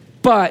times,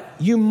 but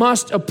you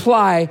must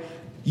apply,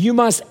 you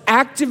must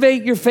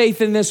activate your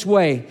faith in this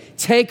way.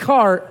 Take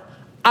heart,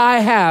 I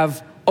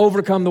have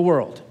overcome the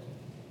world.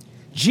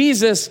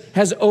 Jesus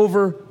has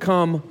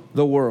overcome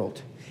the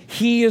world.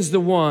 He is the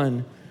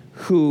one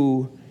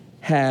who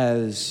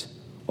has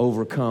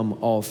overcome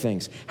all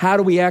things. How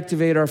do we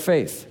activate our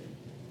faith?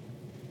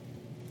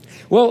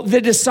 Well,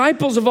 the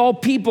disciples of all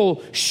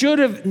people should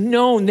have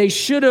known, they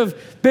should have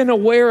been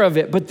aware of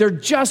it, but they're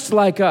just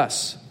like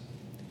us.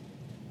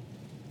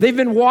 They've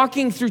been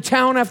walking through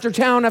town after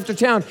town after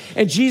town,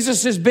 and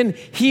Jesus has been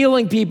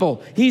healing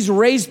people. He's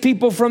raised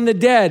people from the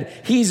dead.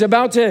 He's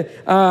about to,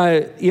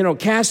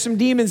 cast some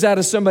demons out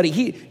of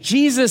somebody.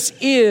 Jesus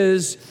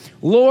is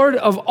Lord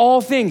of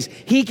all things.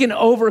 He can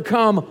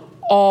overcome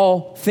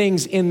all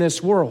things in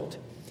this world.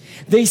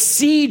 They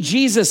see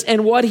Jesus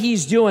and what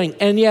he's doing,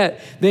 and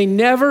yet they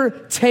never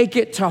take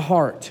it to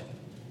heart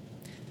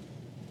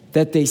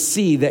that they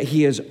see that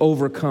he has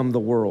overcome the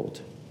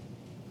world,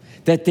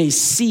 that they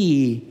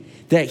see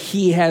that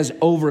he has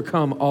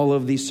overcome all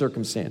of these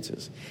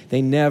circumstances.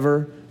 They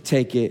never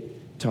take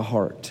it to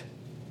heart.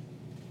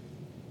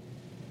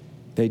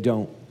 They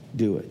don't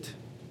do it.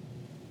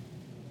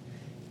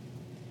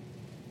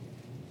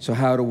 So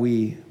how do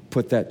we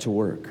put that to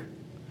work?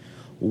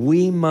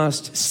 We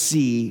must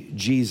see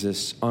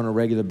Jesus on a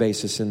regular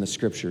basis in the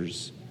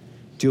scriptures,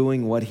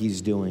 doing what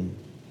he's doing.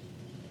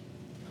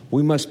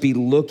 We must be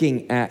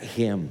looking at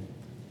him,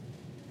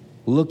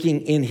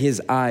 looking in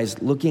his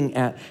eyes, looking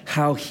at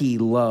how he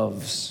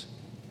loves.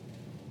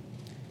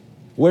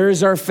 Where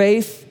is our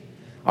faith?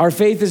 Our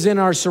faith is in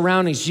our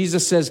surroundings.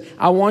 Jesus says,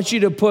 I want you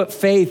to put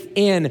faith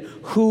in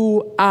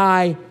who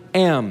I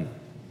am.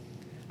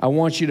 I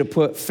want you to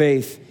put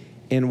faith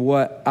in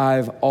what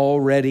I've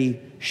already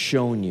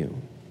shown you.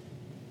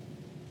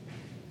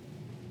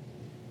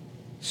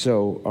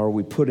 So are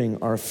we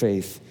putting our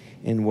faith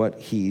in what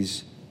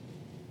he's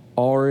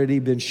already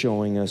been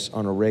showing us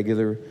on a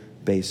regular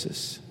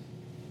basis?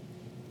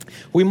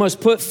 We must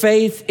put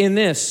faith in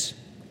this,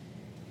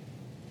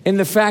 in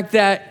the fact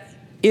that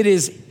it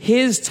is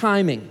his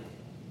timing.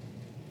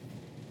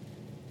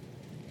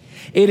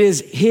 It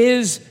is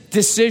his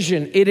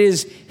decision. It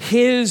is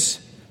his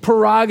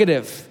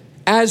prerogative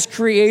as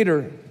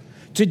creator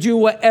to do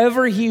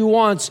whatever he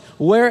wants,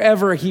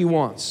 wherever he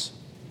wants.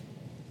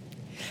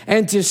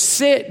 And to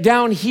sit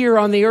down here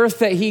on the earth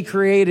that he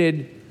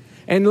created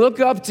and look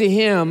up to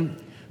him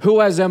who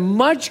has a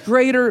much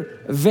greater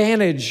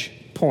vantage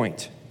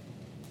point.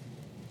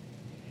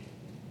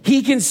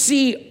 He can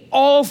see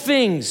all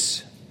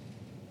things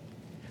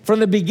from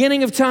the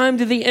beginning of time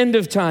to the end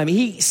of time.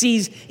 He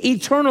sees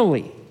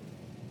eternally.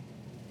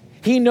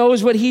 He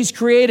knows what he's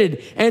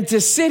created. And to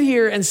sit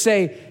here and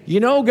say, you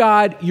know,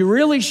 God, you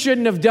really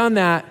shouldn't have done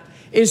that,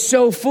 is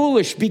so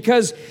foolish,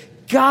 because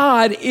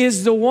God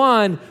is the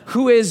one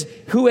who has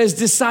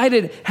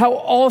decided how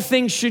all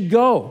things should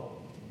go.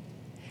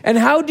 And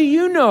how do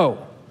you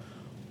know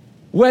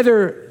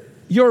whether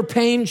your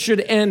pain should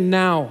end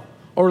now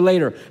or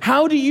later?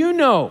 How do you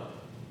know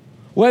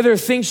whether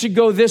things should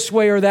go this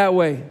way or that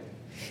way?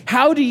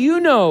 How do you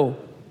know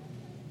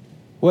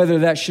whether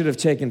that should have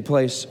taken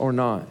place or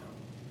not?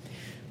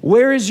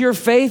 Where is your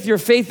faith? Your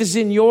faith is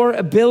in your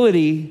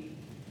ability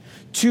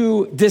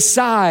to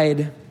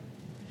decide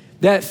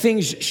that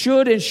things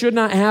should and should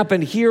not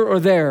happen here or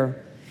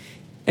there.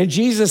 And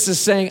Jesus is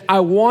saying, I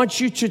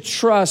want you to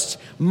trust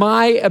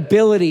my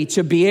ability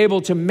to be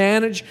able to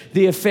manage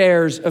the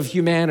affairs of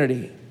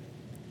humanity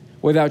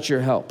without your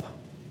help.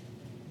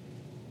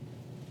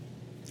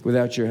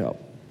 Without your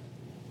help.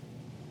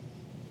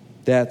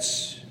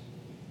 That's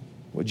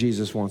what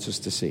Jesus wants us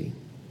to see.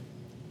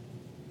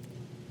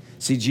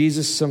 See,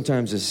 Jesus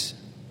sometimes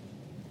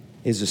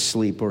is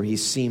asleep, or he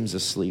seems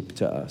asleep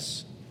to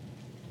us.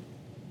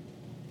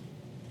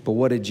 But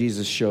what did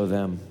Jesus show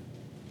them?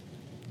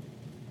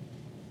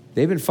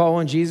 They've been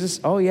following Jesus.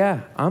 Oh,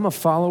 yeah, I'm a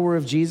follower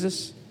of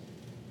Jesus.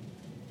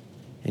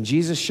 And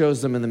Jesus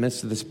shows them in the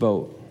midst of this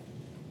boat,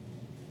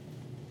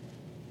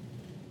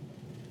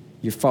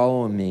 you're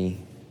following me,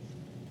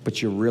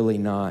 but you're really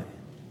not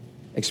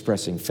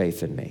expressing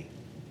faith in me.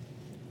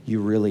 You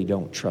really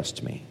don't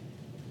trust me.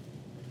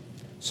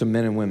 So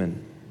men and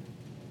women,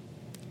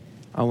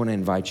 I want to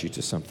invite you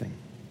to something.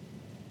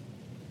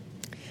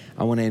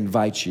 I want to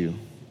invite you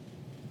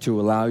to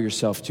allow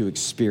yourself to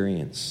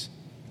experience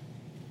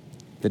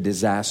the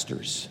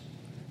disasters,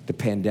 the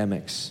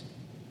pandemics,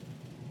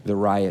 the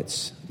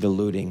riots, the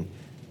looting,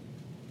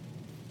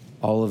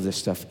 all of this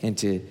stuff, and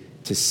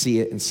to see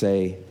it and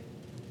say,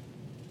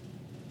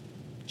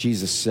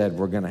 Jesus said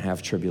we're going to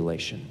have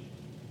tribulation.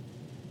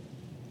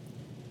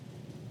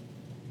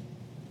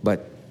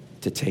 But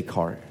to take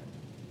heart,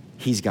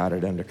 he's got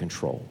it under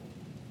control.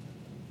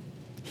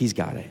 He's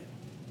got it.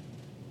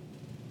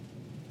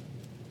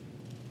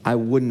 I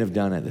wouldn't have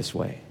done it this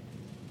way.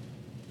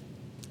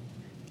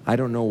 I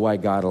don't know why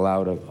God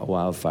allowed a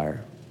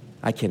wildfire.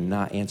 I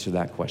cannot answer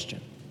that question.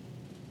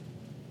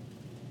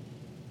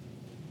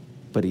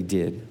 But he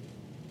did.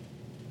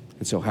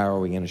 And so how are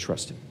we going to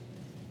trust him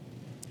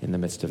in the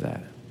midst of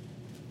that?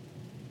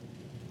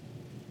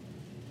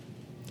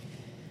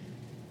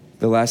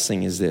 The last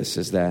thing is this,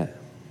 is that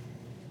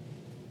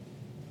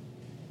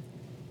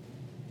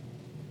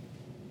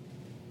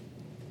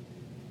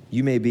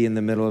you may be in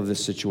the middle of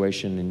this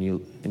situation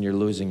and you're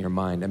losing your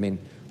mind. I mean,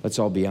 let's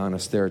all be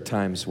honest. There are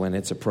times when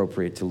it's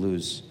appropriate to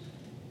lose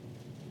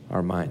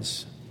our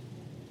minds.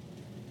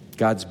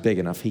 God's big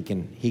enough. He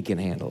can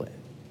handle it.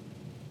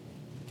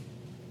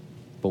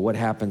 But what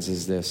happens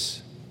is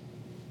this.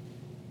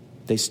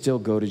 They still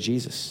go to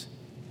Jesus.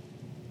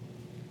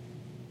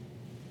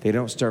 They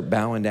don't start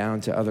bowing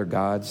down to other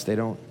gods. They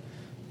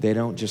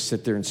don't just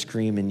sit there and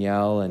scream and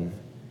yell and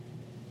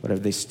whatever.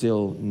 They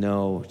still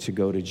know to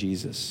go to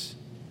Jesus.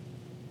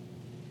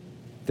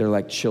 They're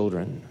like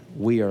children.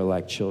 We are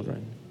like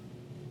children.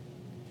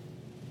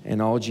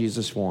 And all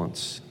Jesus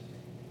wants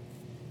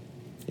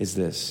is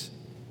this.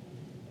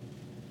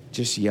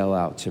 Just yell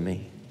out to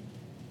me.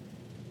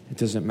 It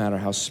doesn't matter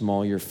how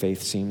small your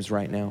faith seems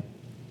right now.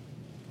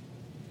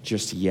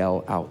 Just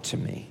yell out to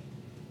me.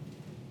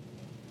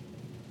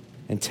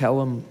 And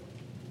tell him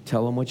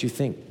what you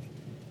think.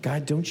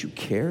 God, don't you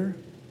care?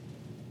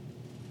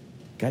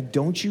 God,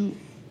 don't you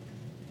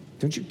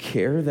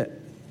care that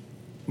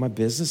my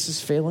business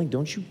is failing?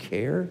 Don't you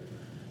care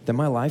that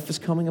my life is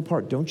coming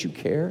apart? Don't you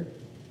care?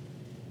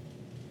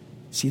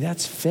 See,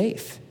 that's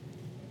faith.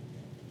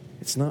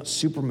 It's not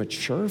super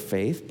mature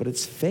faith, but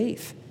it's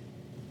faith.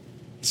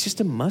 It's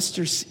just a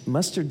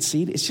mustard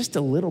seed. It's just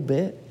a little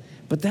bit,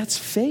 but that's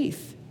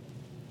faith.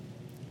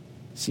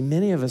 See,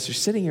 many of us are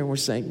sitting here and we're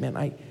saying,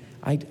 man,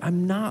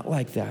 I'm not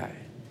like that.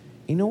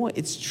 You know what?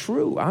 It's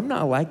true. I'm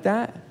not like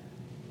that.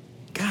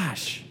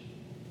 Gosh.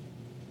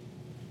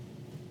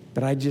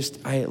 But I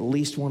at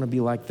least want to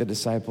be like the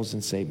disciples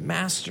and say,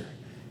 Master,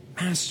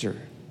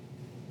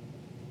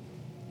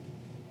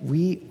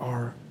 we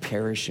are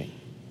perishing.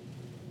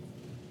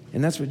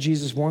 And that's what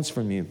Jesus wants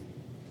from you.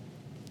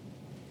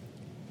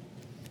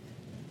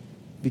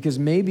 Because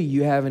maybe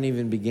you haven't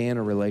even began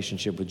a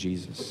relationship with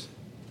Jesus.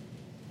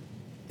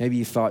 Maybe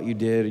you thought you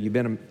did, or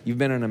you've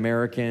been an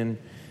American,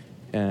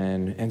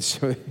 and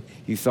so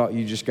you thought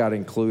you just got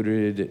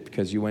included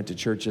because you went to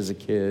church as a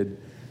kid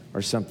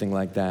or something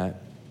like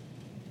that.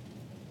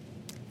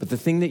 But the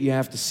thing that you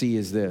have to see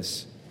is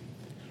this,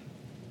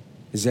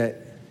 is that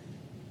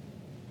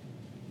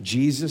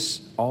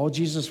all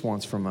Jesus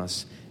wants from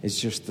us is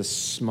just the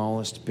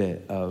smallest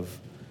bit of,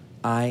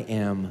 I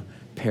am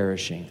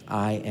perishing,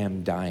 I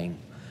am dying,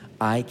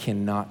 I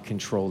cannot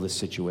control this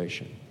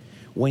situation.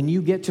 When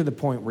you get to the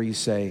point where you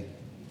say,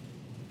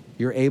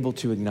 you're able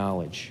to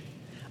acknowledge,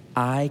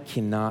 I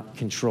cannot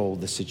control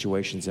the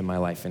situations in my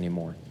life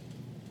anymore.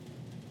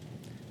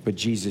 But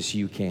Jesus,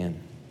 you can.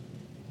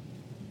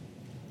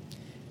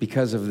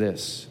 Because of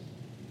this,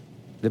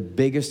 the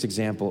biggest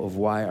example of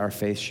why our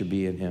faith should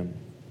be in him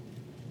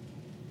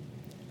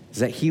is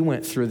that he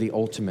went through the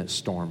ultimate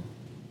storm.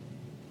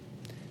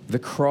 The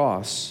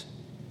cross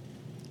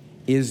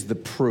is the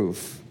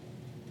proof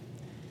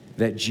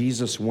that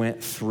Jesus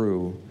went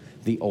through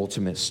the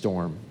ultimate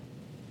storm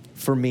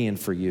for me and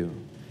for you.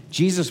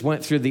 Jesus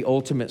went through the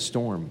ultimate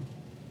storm.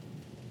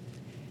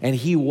 And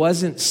he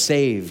wasn't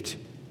saved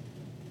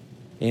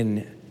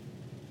in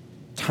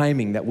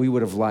timing that we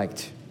would have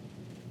liked.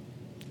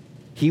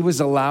 He was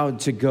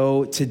allowed to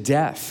go to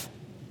death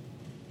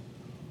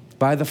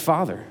by the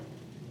Father.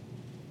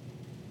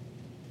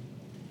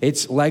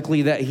 It's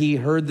likely that he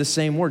heard the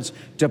same words,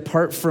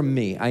 "Depart from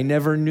me, I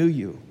never knew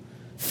you,"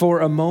 for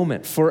a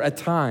moment, for a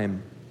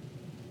time,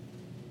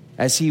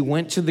 as he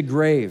went to the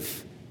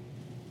grave,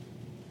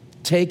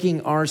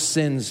 taking our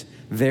sins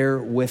there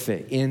with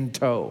it, in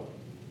tow.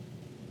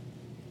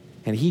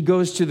 And he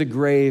goes to the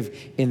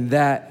grave in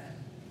that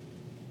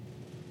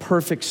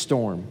perfect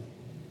storm.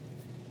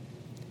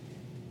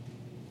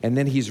 And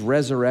then he's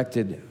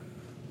resurrected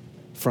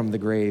from the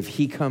grave.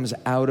 He comes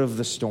out of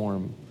the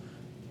storm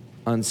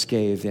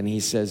unscathed. And he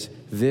says,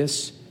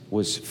 this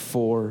was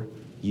for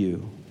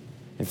you.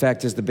 In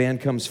fact, as the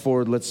band comes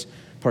forward, let's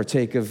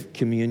partake of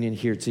communion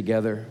here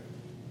together.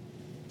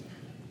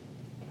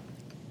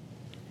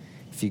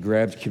 If you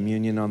grabbed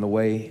communion on the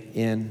way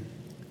in,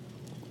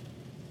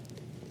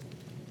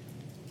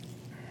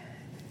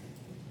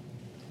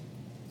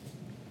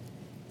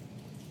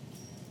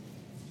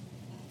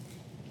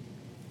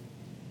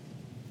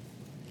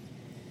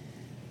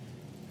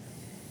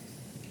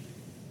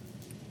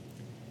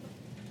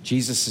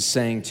 Jesus is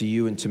saying to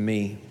you and to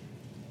me,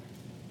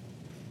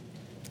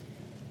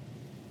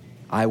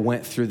 I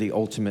went through the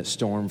ultimate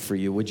storm for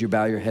you. Would you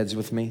bow your heads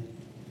with me?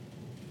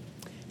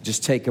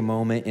 Just take a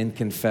moment in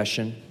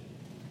confession.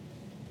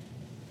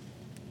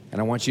 And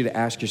I want you to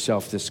ask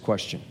yourself this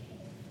question.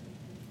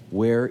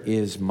 Where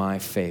is my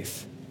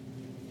faith?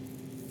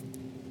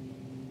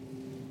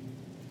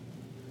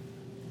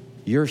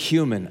 You're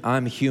human.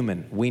 I'm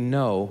human. We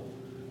know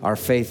our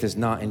faith is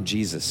not in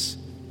Jesus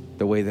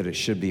the way that it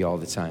should be all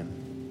the time.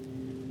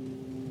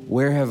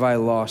 Where have I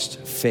lost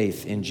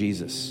faith in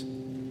Jesus?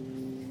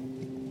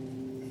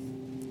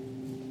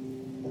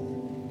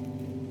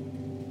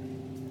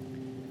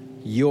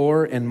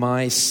 Your and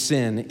my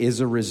sin is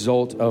a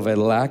result of a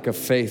lack of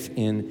faith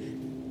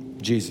in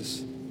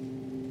Jesus.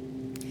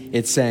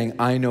 It's saying,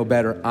 I know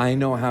better. I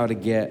know how to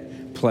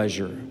get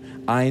pleasure.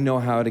 I know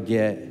how to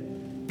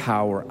get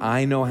power.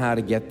 I know how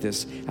to get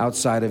this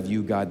outside of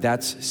you, God.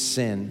 That's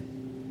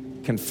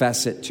sin.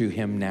 Confess it to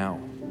him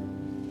now.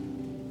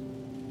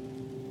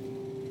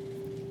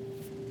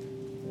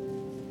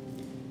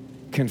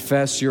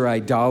 Confess your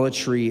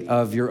idolatry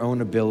of your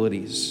own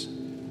abilities,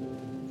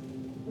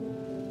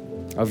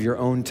 of your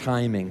own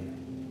timing,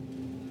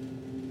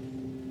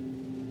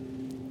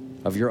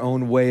 of your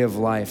own way of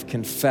life.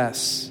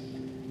 Confess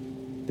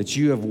that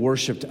you have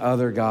worshiped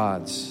other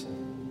gods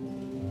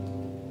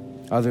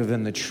other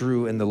than the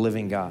true and the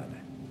living God.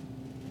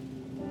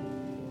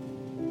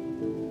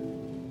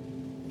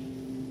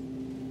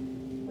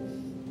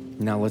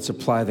 Now let's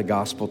apply the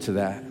gospel to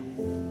that.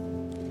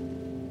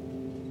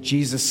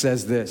 Jesus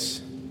says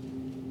this,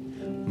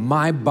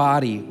 my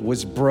body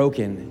was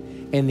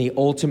broken in the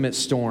ultimate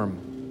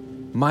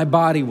storm. My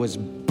body was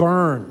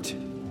burned.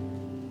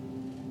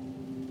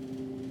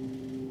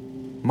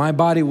 My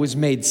body was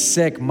made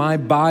sick. My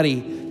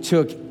body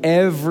took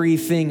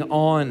everything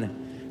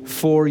on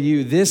for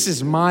you. This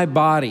is my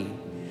body,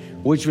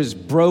 which was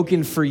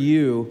broken for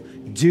you.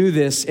 Do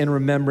this in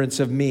remembrance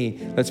of me.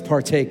 Let's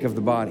partake of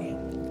the body.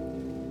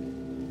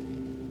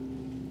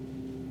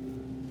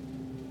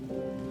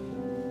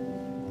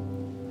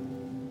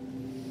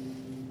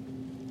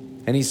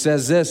 And he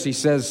says this, he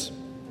says,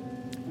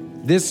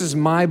 this is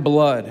my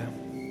blood,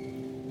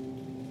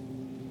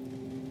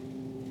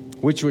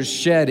 which was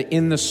shed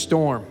in the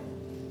storm.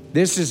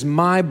 This is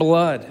my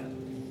blood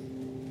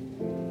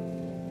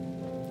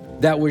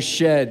that was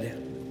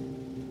shed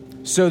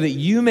so that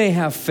you may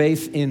have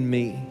faith in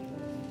me,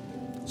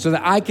 so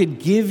that I could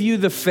give you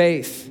the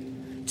faith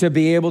to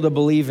be able to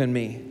believe in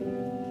me.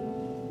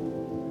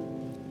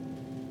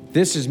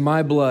 This is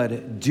my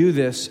blood. Do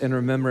this in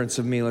remembrance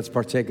of me. Let's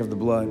partake of the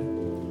blood.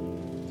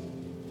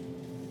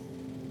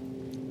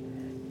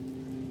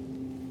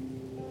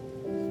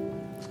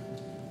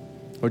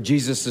 Lord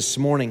Jesus, this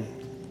morning,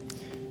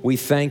 we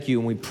thank you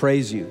and we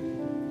praise you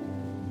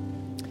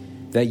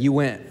that you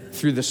went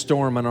through the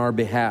storm on our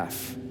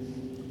behalf,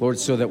 Lord,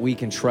 so that we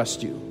can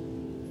trust you.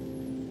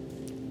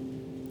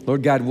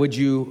 Lord God, would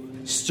you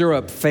stir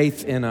up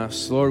faith in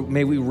us? Lord,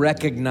 may we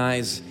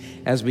recognize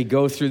as we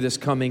go through this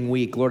coming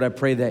week, Lord, I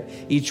pray that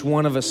each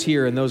one of us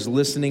here and those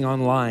listening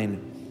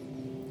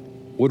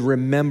online would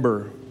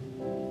remember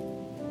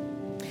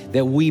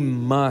that we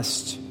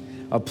must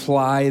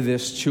apply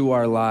this to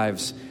our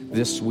lives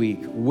this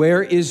week.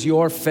 Where is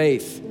your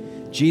faith?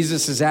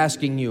 Jesus is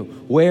asking you,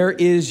 where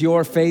is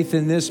your faith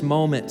in this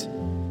moment?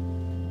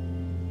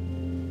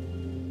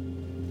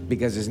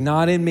 Because it's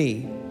not in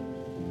me,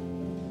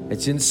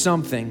 it's in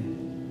something.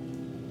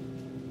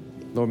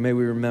 Lord, may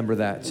we remember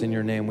that. It's in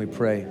your name we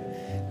pray.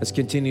 Let's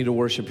continue to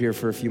worship here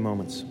for a few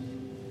moments.